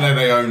mean, Well, at the now same-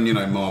 they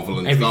own, Marvel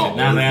and Everything. Star Wars.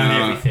 Now they own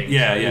now. everything.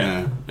 yeah,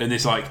 Yeah. and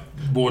it's like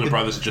Warner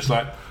Brothers are just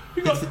like,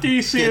 we got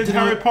DC get and to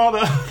Harry know- Potter.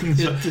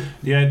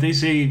 Yeah,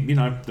 DC,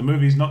 the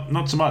movies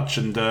not so much,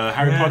 and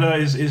Harry Yeah. Potter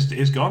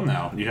is gone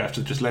now. You have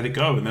to just let it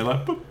go, and they're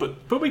like,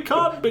 but we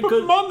can't but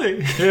because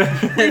money.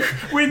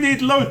 we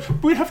need loads.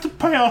 We have to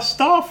pay our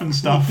staff and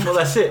stuff. well,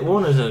 that's it.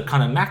 Warners are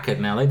kind of knackered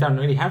now. They don't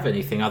really have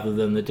anything other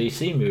than the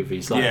DC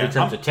movies, like in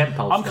terms of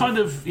tentpole I'm stuff. kind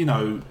of,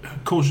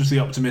 cautiously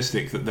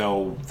optimistic that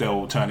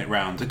they'll turn it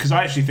round, because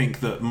I actually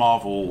think that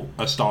Marvel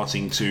are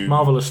starting to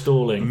Marvel are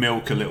stalling.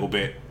 milk a little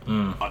bit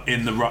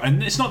in the rut,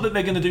 and it's not that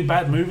they're going to do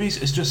bad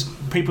movies. It's just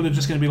people are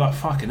just going to be like,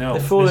 fucking hell.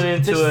 They're falling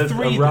into there's a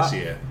three rut. this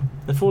year.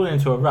 They're falling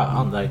into a rut,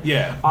 aren't they?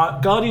 Yeah.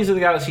 Guardians of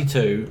the Galaxy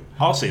 2.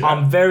 I'll see that.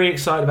 I'm very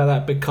excited about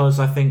that because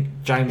I think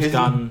James Isn't-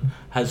 Gunn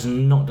has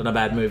not done a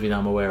bad movie that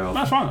I'm aware of.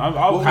 That's fine.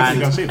 I'll have to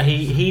go see it.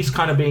 He's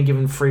kind of being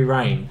given free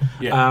reign.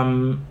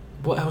 Yeah.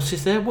 What else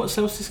is there? What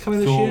else is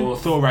coming this year?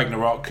 Thor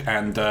Ragnarok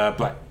and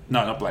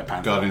not Black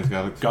Panther. Guardians of the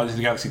Galaxy. Guardians of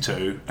the Galaxy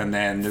 2, and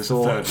then there's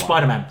Thor, the third one.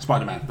 Spider-Man.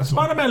 Spider-Man. That's the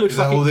one. Spider-Man looks Is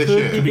that like all it this could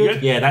year? be Could be good.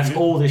 good. Yeah, that's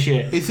all this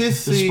year. Is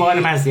this the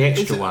Spider-Man's the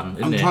extra one,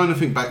 isn't I'm it? trying to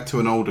think back to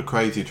an older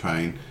Crazy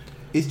Train.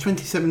 Is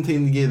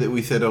 2017 the year that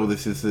we said,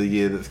 this is the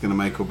year that's going to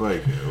make or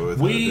break it? Or is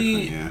that a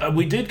different year?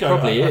 We did go.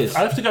 Probably is.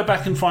 I have to go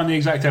back and find the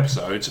exact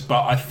episodes,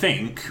 but I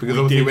think Because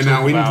obviously we're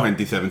now in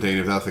 2017,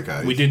 if that's the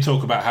case. We did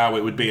talk about how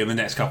it would be in the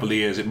next couple of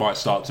years. It might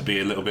start to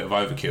be a little bit of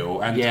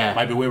overkill, and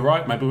maybe we're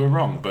right, maybe we're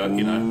wrong. But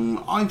you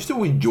know, I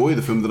still enjoy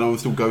the films, and I will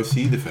still go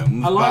see the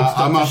films. I liked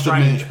but I Doctor must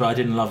Strange, admit, but I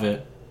didn't love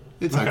it.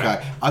 it's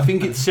okay. I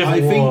think it's. Civil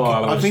I think. War, I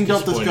I was think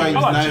Doctor disappointed. Strange. I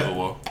like Civil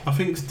War. I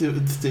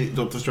think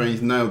Doctor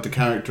Strange nailed the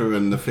character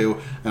and the feel,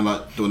 and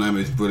like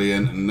Dormammu's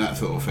brilliant and that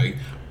sort of thing.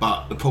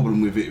 But the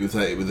problem with it was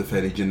that it was a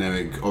fairly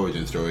generic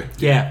origin story.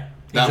 Yeah.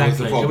 That was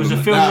the Exactly. problem. It was a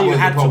That film that you was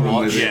the had to problem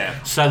watch with it.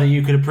 Yeah. so that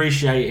you could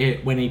appreciate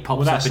it when he pops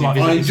Well, up that's in like-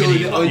 I Invisible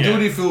enjoyed it. I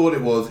enjoyed Yeah. it for what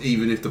it was,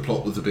 even if the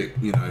plot was a bit,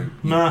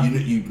 Nah.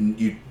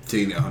 you'd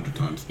seen it 100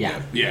 times.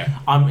 Yeah. yeah,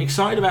 I'm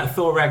excited about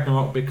Thor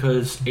Ragnarok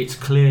because it's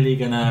clearly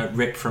going to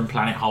rip from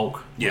Planet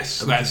Hulk. yes,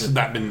 that's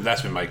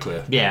been made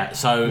clear. Yeah,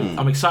 so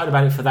I'm excited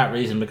about it for that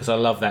reason because I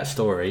love that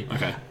story.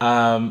 Okay,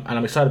 And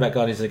I'm excited about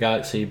Guardians of the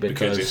Galaxy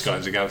because it's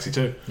Guardians of the Galaxy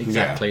 2.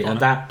 Exactly, Yeah, and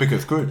that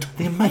because good.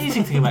 the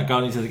amazing thing about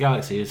Guardians of the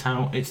Galaxy is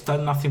how it's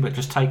done nothing but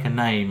just take a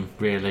name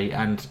really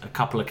and a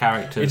couple of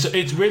characters,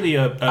 It's really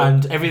a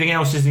and everything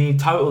else is the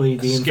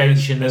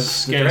invention of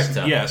the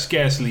director. Yeah,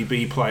 scarcely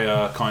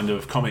B-player kind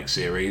of comic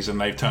series, and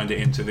they've turned it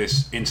into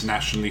this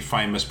internationally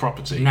famous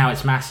property. Now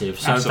it's massive.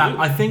 So that, Absolutely.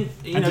 I think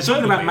And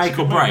talking about deservedly, make it's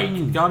or a good break,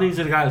 movie. Guardians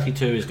of the Galaxy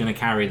 2 is going to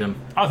carry them.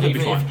 I think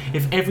it'll be Even fine.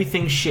 if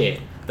everything's shit,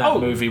 that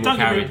movie will don't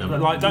get carry me-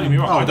 them. Like, don't get me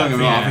wrong. Oh, don't get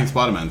me wrong. yeah. I think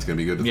Spider-Man's going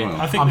to be good as Yeah,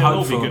 well. I think I'm they'll all be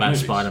hopeful good about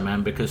movies.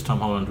 Spider-Man because Tom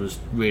Holland was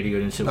really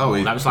good in Civil Oh, War.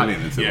 he's That was like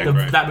brilliant in Civil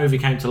War. that movie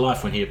came to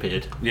life when he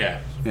appeared. Yeah.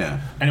 Yeah.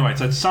 Anyway,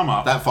 to sum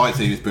up, That fight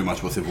scene is pretty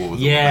much what Civil War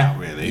was Yeah.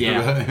 all about, really.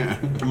 Yeah.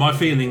 my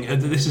feeling,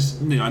 this is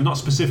not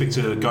specific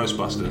to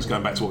Ghostbusters,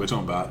 going back to what we're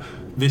talking about.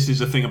 This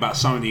is a thing about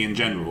Sony in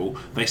general.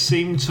 They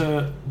seem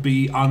to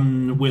be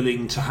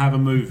unwilling to have a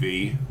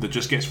movie that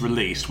just gets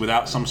released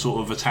without some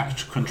sort of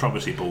attached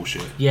controversy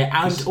bullshit. Yeah,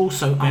 and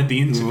also They had the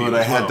interview Well, they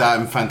as had well. that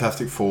in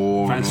Fantastic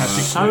Four.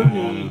 Fantastic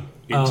Sony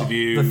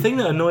interview. The thing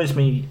that annoys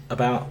me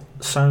about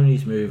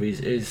Sony's movies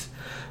is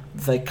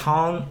they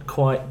can't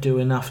quite do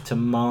enough to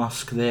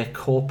mask their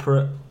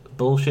corporate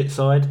bullshit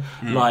side.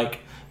 Like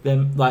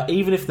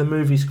even if the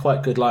movie's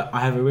quite good, like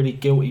I have a really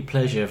guilty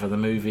pleasure for the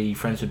movie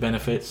Friends with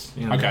Benefits.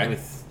 Okay.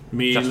 With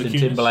Mila Justin Kunis.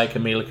 Timberlake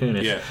and Mila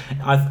Kunis. Yeah.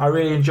 I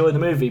really enjoy the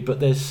movie, but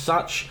there's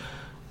such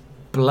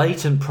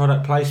blatant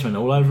product placement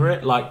all over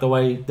it, like the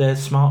way their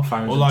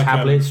smartphones Or and like,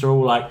 tablets are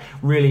all like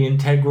really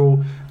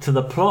integral to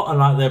the plot, and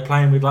like they're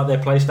playing with like their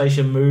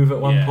PlayStation Move at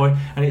one point,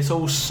 and it's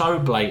all so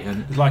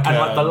blatant. It's like, and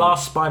like the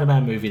last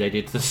Spider-Man movie they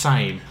did the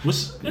same,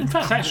 in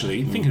fact,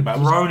 actually, thinking about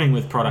it, groaning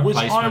with product was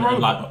placement iRobot? and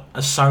like a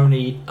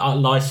Sony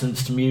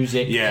licensed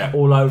music Yeah.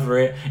 all over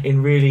it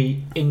in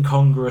really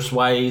incongruous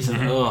ways,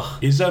 and ugh.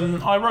 is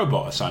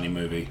iRobot a Sony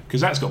movie?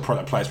 Because that's got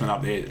product placement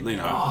up there,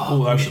 all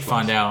over We the should place.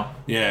 find out.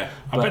 Yeah,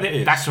 I But bet it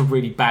is. That's a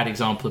really bad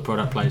example of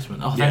product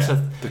placement. Oh, that's Yeah.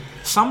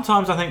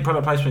 sometimes I think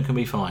product placement can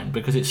be fine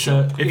because it's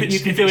If it's- you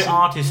can if do it's- it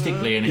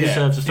artistically and it Yeah.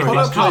 serves the story.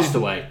 Product It's placement-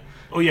 Castaway.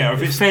 Oh yeah,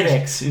 if it's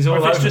FedEx is all or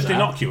if it's over just that.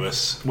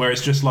 innocuous, where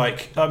it's just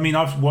like, I mean,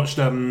 I've watched.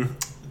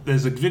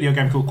 There's a video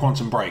game called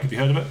Quantum Break. Have you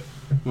heard of it?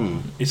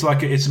 It's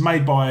like it's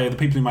made by the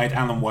people who made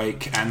Alan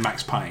Wake and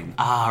Max Payne,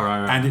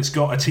 Right. and it's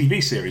got a TV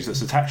series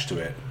that's attached to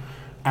it.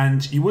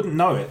 And you wouldn't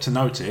know it to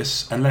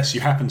notice unless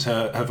you happen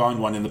to have owned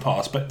one in the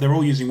past. But they're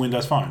all using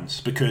Windows phones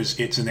because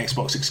it's an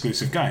Xbox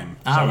exclusive game.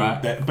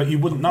 Right. But you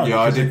wouldn't know. Yeah,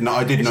 I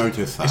because did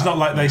notice that. It's not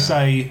like they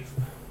say,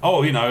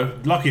 "Oh,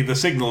 lucky the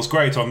signal's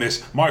great on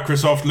this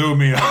Microsoft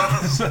Lumia."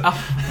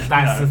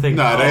 That's the thing.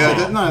 No,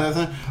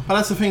 but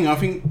that's the thing. I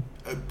think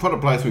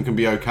product placement can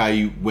be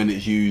okay when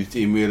it's used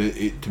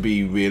to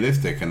be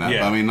realistic and that.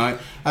 Yeah. I mean, like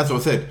as I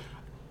said,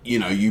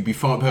 you'd be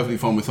perfectly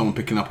fine with someone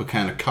picking up a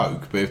can of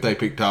Coke, but if they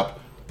picked up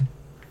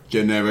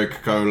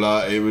generic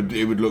cola, it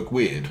would look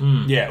weird.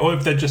 Yeah, or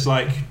if they're just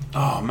like,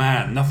 "Oh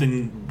man,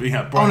 nothing."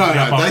 Brightens no, me up they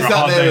after a sat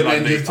hard there day and like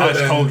then the just took ice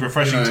them, cold,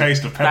 refreshing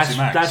taste of Pepsi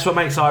Max. That's what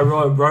makes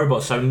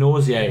iRobot so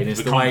nauseating. Is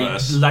The the way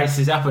Converse. it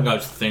laces up and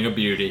goes, "Thing of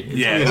beauty."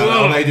 Yeah.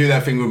 They do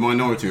that thing with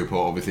Minority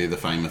Report, obviously the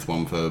famous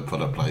one for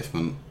product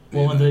placement.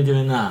 What are they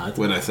doing that?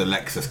 When it's the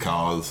Lexus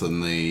cars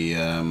and the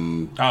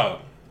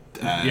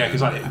Yeah,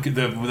 because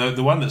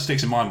the one that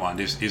sticks in my mind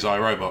is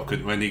iRobot 'cause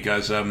when he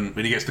goes when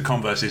he gets the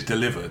Converses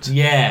delivered.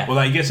 Yeah. Well,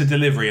 he gets a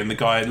delivery and the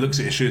guy looks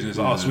at his shoes and is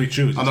like, "Oh, sweet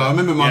shoes." I know, I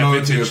remember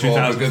Minority vintage Report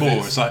 2004.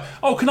 because It's like,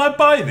 "Oh, can I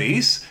buy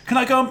these? Can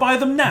I go and buy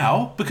them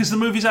now because the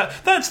movie's out?"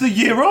 That's the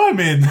year I'm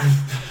in.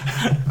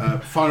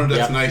 Final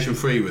Destination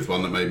 3 was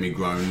one that made me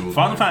groan.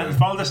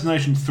 Final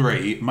Destination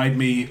 3 made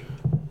me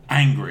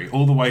angry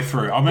all the way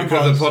through. I remember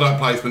Because of product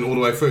placement all the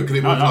way through. Because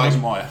it No, was that like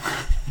wasn't why.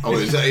 Oh,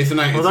 it's an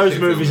 80s. Well, those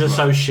shit movies film, are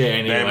so like- shit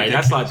anyway.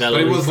 That's like their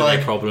But it was their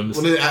like problems.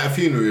 Well, at a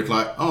funeral, it's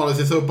like, oh, this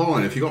is so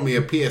boring. If you got me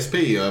a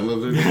PSP,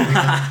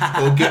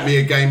 or get me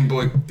a Game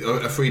Boy, or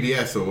a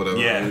 3DS, or whatever.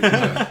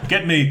 Yeah.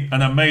 Get me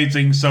an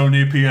amazing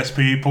Sony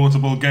PSP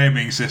portable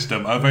gaming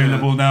system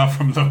available now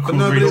from local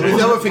No, but it was the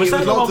retailers. other thing. Was It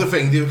was that lots the of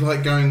things. It was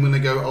like going when they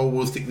go, oh,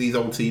 we'll stick these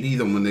old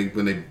CDs on when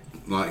they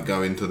like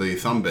go into the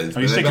sunbeds. you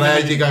But sticking they them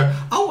in- actually go,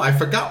 oh, I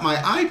forgot my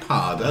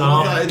iPod. And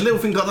like, little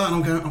things like that, and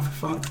I'm going, oh,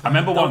 for fuck. I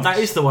remember No, once. that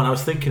is the one I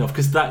was thinking of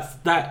because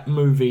that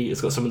movie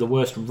has got some of the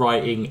worst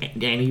writing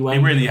anyway.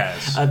 It really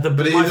has. But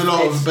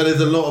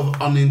there's a lot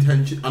of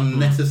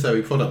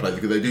unnecessary product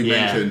placement because they do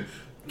Yeah. mention.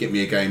 Get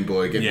me a Game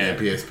Boy, get Yeah. me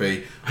a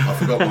PSP. I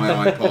forgot my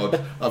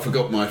iPod. I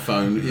forgot my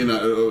phone. Yeah. my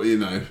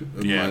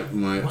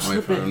What's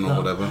the bit iPhone or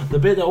whatever. The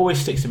bit that always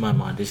sticks in my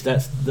mind is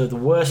that's the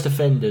worst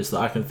offenders that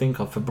I can think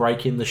of for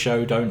breaking the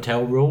show don't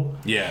tell rule.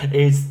 Yeah.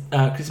 Is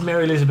because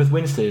Mary Elizabeth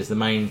Winstead is the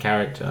main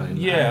character.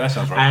 Yeah, that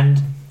sounds right.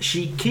 And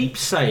she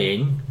keeps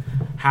saying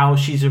how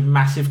she's a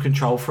massive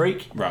control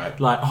freak. Right.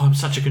 Like, oh, I'm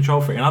such a control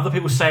freak. And other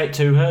people say it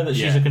to her that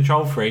she's Yeah. a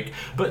control freak.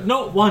 But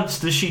not once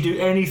does she do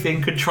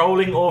anything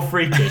controlling or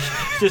freakish.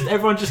 Just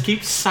everyone just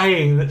keeps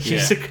saying that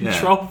she's Yeah. a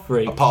control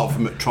freak. Apart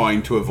from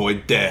trying to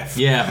avoid death.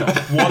 Yeah.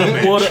 What a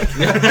bitch. What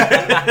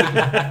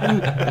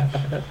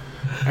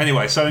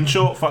Anyway, so in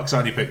short, fuck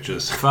Sony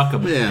Pictures. fuck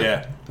them. Yeah.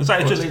 Yeah. It's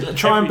like just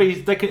Try and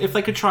be. If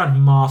they could try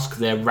and mask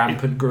their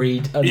rampant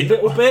greed a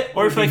little bit,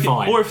 or if they it'd be could,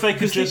 fine. or if they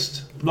could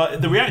just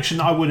like the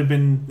reaction, I would have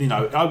been,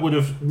 I would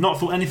have not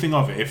thought anything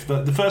of it if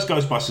the first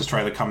Ghostbusters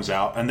trailer comes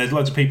out and there's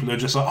loads of people who are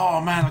just like,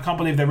 oh man, I can't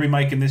believe they're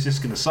remaking this. It's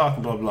going to suck,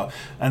 and blah blah blah.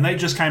 And they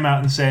just came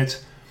out and said,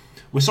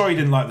 we're sorry you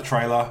didn't like the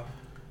trailer.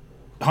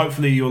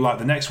 Hopefully you'll like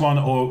the next one,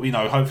 or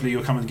hopefully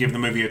you'll come and give the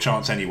movie a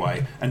chance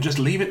anyway, and just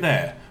leave it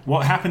there.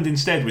 What happened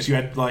instead was you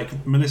had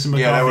like Melissa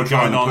they were McCarthy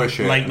trying going to on push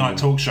it, late night and-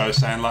 talk shows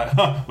saying like,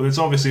 well, it's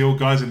obviously all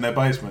guys in their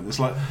basement. It's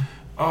like,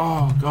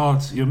 oh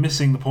god, you're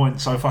missing the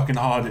point so fucking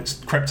hard. It's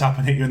crept up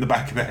and hit you in the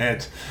back of the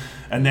head,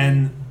 and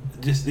then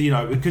just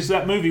because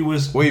that movie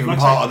was Well, even like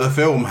I part say, of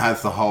the film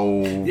has the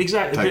whole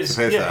exactly, but takes it's,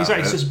 the piss yeah, out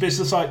exactly. of it. It's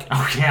just like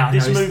Oh, yeah, I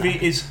this noticed movie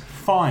that. is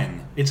fine.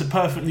 It's a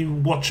perfectly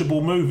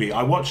watchable movie.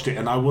 I watched it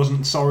and I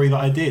wasn't sorry that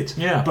I did.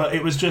 Yeah. But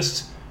it was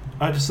just,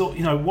 I just thought,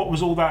 what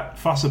was all that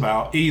fuss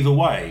about? Either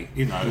way,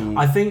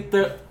 I think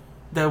that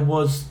there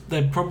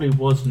probably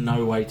was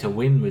no way to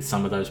win with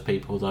some of those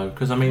people though,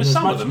 because I mean, With as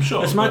some much, of them,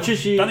 sure, as much but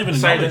as you don't even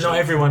say that acknowledge not them.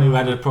 everyone who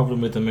had a problem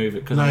with the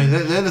movie, because No,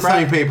 they're the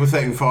Brad- same people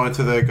setting fire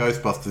to the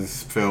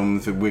Ghostbusters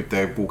films with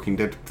their Walking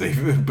Dead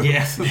books.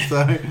 Yes.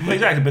 So, Well,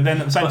 exactly. But then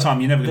at the same time,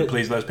 you're never going to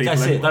please those people.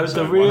 That's it. anyway, Those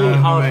so the really why-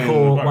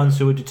 hardcore right. ones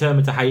who were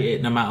determined to hate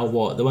it no matter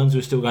what. The ones who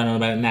are still going on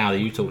about it now that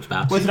you talked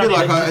about. Well, it's a bit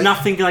like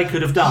Nothing they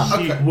could have done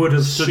Okay. would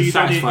have So you,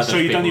 satisfied so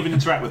those you don't people. even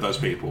interact with those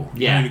people. Yeah.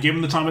 You don't even give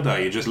them the time of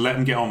day. You just let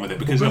them get on with it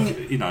because Well,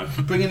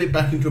 bringing it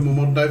back into a more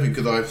modern day,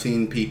 because I've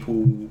seen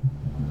people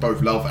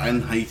both love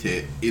and hate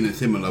it in a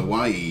similar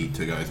way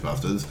to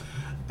Ghostbusters,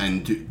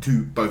 and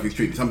to both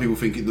extremes. Some people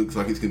think it looks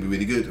like it's going to be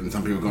really good, and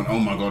some people are going, "Oh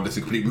my god, this is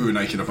a complete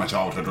ruination of my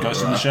childhood."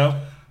 Ghost in the Shell.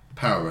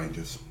 Power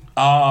Rangers.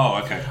 Oh,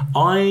 okay.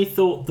 I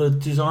thought the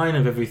design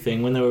of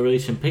everything when they were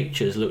releasing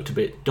pictures looked a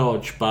bit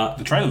dodge, but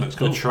The trailer looks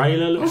cool. the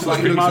trailer looks like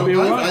it Looks might be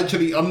like- alright.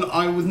 Actually,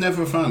 I was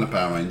never a fan of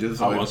Power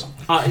Rangers. I was.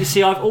 You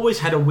see, I've always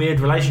had a weird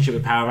relationship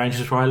with Power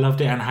Rangers where I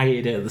loved it and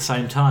hated it at the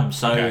same time.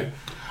 So Okay.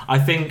 I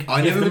think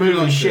I if never the really movie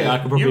was liked shit, it. I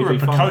could probably You were a be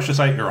fine. precocious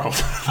 8-year-old.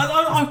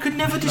 I could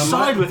never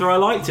decide whether I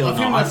liked it or I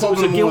think not. my I thought it was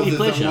a problem guilty was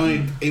pleasure.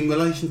 that in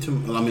relation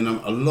to, I mean,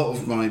 a lot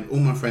of all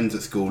my friends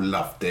at school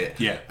loved it.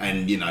 Yeah.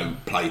 And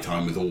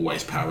playtime was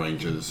always Power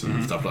Rangers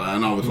and stuff like that.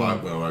 And I was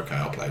like, well, okay,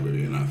 I'll play with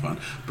you, fine.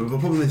 But the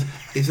problem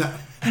is that.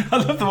 I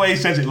love the way he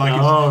says it, like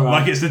it's Oh, right.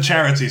 like it's the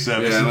charity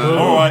service. Yeah, no.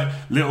 All right,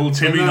 little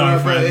Timmy, no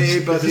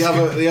friends. But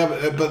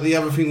the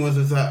other thing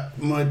was that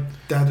my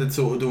dad had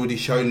sort of already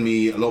shown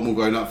me a lot more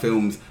grown-up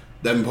films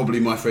than probably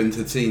my friends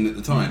had seen at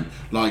the time.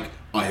 Like,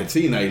 I had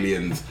seen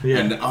Aliens,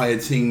 and I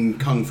had seen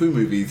Kung Fu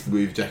movies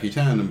with Jackie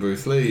Chan and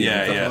Bruce Lee.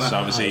 Yeah, and stuff yeah. like So that.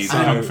 obviously, So-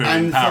 Kung Fu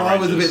And and so Power I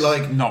was a Rangers, bit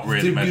like, not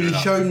really you'd measuring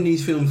up. shown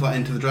these films like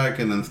Enter the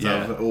Dragon and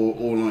stuff, Yeah.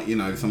 or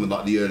like some of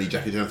like the early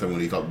Jackie Chan stuff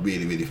when he's like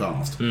really, really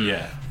fast.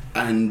 Yeah.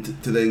 And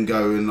to then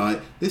go and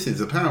like, this is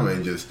the Power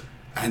Rangers,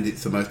 and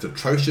it's the most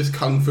atrocious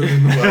kung fu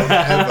in the world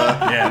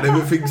ever, Yeah. and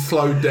everything's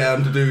slowed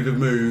down to do the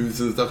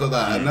moves and stuff like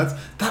that. And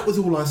that was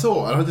all I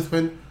saw, and I just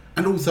went.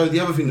 And also, the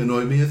other thing that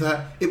annoyed me is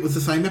that it was the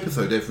same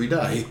episode every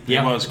day.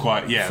 It was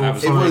quite. Yeah, that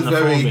was. It was the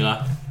very.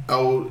 formula.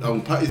 Oh,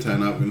 Patty's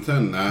turn up, going to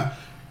turn that.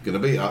 Going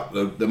to beat up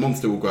the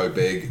monster will grow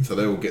big, so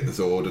they will get the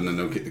sword and then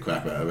they'll kick the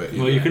crap out of it.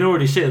 Well, you can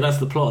already see that that's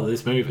the plot of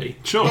this movie.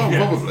 Sure. Oh,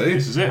 yeah. probably.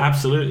 This is it.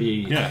 Absolutely.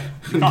 Yeah.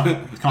 You can't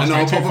And stray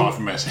I'll too far probably-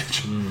 from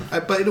message.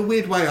 But in a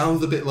weird way, I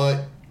was a bit like,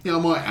 I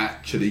might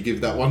actually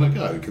give that one a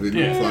go because it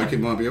looks Yeah. like it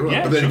might be alright.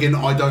 Yeah, but then sure. again,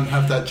 I don't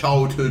have that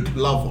childhood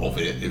love of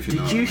it. If you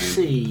know Did what you I mean.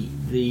 see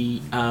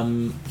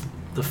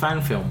the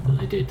fan film that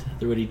they did?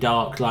 The really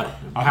dark, like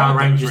I've heard Power that was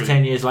Rangers really-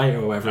 10 years later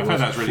or whatever. I've it heard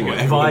was. that's really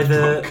good.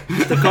 Whatever.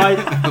 By the guy.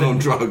 And on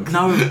drugs.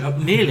 No,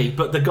 nearly.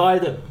 But the guy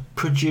that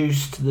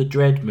produced the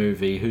Dread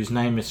movie, whose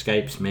name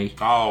escapes me.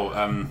 Oh,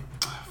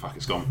 fuck,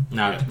 it's gone.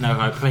 No, Yeah. no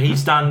hope. But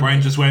he's done.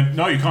 Brain just went,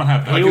 no, you can't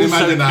have that. He I can also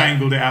imagine that.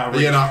 Dangled it out of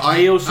reach. You know,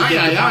 He also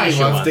did the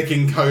Punisher while one.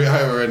 sticking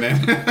Cohen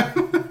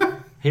in.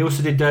 He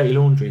also did Dirty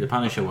Laundry, the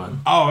Punisher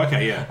one. Oh,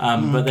 okay, yeah.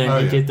 But then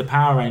he yeah. did the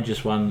Power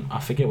Rangers one. I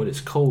forget what it's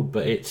called,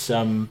 but it's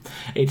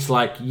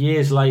like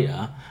years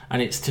later,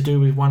 and it's to do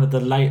with one of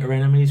the later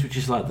enemies, which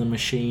is like the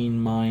Machine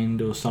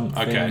Mind or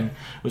something. Okay.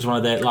 It was one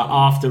of their, like,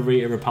 after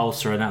Rita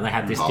Repulsa and that, they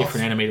had this Nice.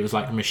 different enemy that was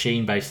like a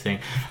machine-based thing.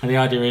 And the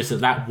idea is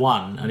that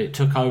won, and it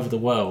took over the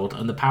world,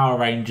 and the Power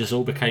Rangers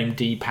all became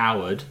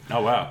depowered.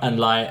 Oh, wow. And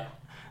like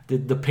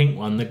the pink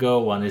one, the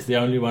girl one, is the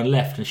only one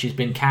left, and she's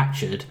been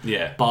captured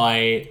Yeah.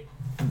 by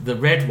the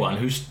red one,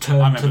 who's turned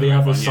remember to the the red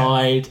other one, yeah.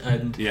 side,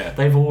 and Yeah.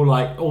 they've all,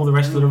 like, all the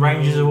rest of the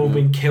Rangers have all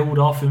been killed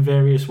off in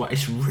various ways.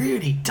 It's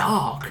really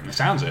dark. It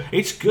sounds it.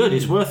 It's good.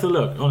 It's worth a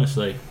look,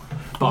 honestly.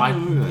 But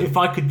if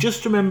I could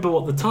just remember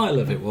what the title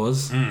of it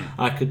was,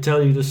 I could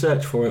tell you to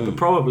search for it. But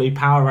probably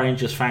Power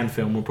Rangers fan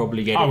film will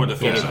probably get it. I would have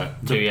thought so.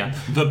 Do you?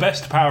 The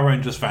best Power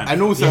Rangers fan.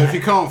 And also, if you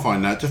can't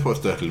find that, just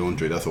watch Dirty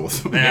Laundry. That's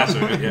awesome. Yeah,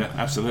 absolutely. Yeah,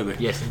 absolutely.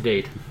 Yes,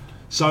 indeed.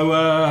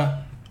 So,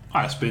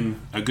 it's been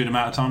a good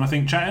amount of time, I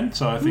think, chatting.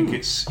 So I think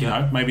it's,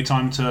 maybe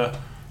time to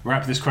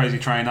wrap this crazy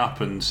train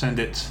up and send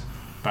it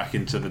back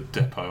into the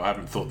depot. I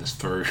haven't thought this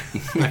through.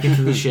 Back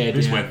into the shed.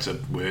 This yeah. went to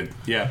weird.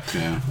 Yeah.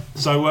 Yeah.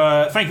 So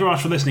thank you very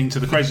much for listening to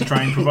The Crazy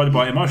Train, provided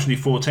by Emotionally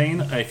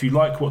 14. If you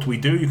like what we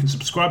do, you can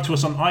subscribe to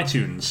us on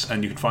iTunes,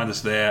 and you can find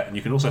us there. And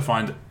you can also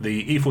find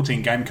the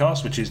E14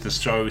 Gamecast, which is the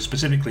show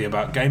specifically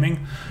about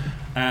gaming.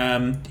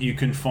 You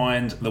can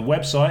find the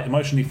website,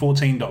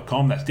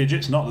 emotionally14.com. That's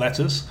digits, not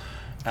letters.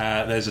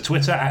 There's a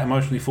Twitter at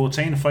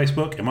Emotionally14,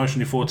 Facebook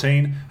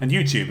Emotionally14, and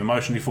YouTube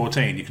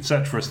Emotionally14. You can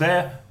search for us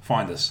there,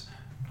 find us.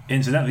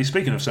 Incidentally,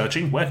 speaking of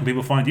searching, where can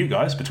people find you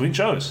guys between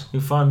shows? You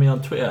can find me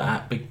on Twitter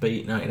at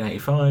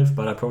BigBeat1985,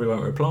 but I probably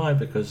won't reply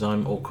because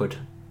I'm awkward.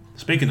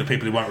 Speaking of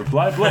people who won't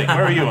reply, Blake,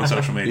 where are you on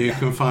social media? You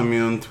can find me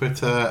on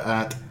Twitter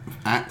at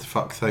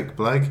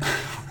fucksakeblag,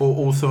 or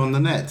also on the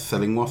net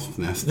selling wasp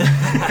nest. You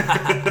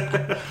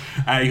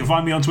can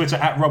find me on Twitter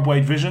at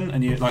RobWadeVision,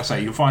 and like I say,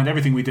 you can find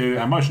everything we do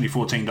at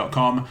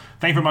emotionally14.com.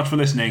 Thank you very much for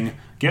listening.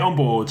 Get on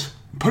board.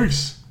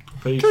 Peace.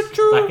 Peace.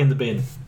 Back in the bin.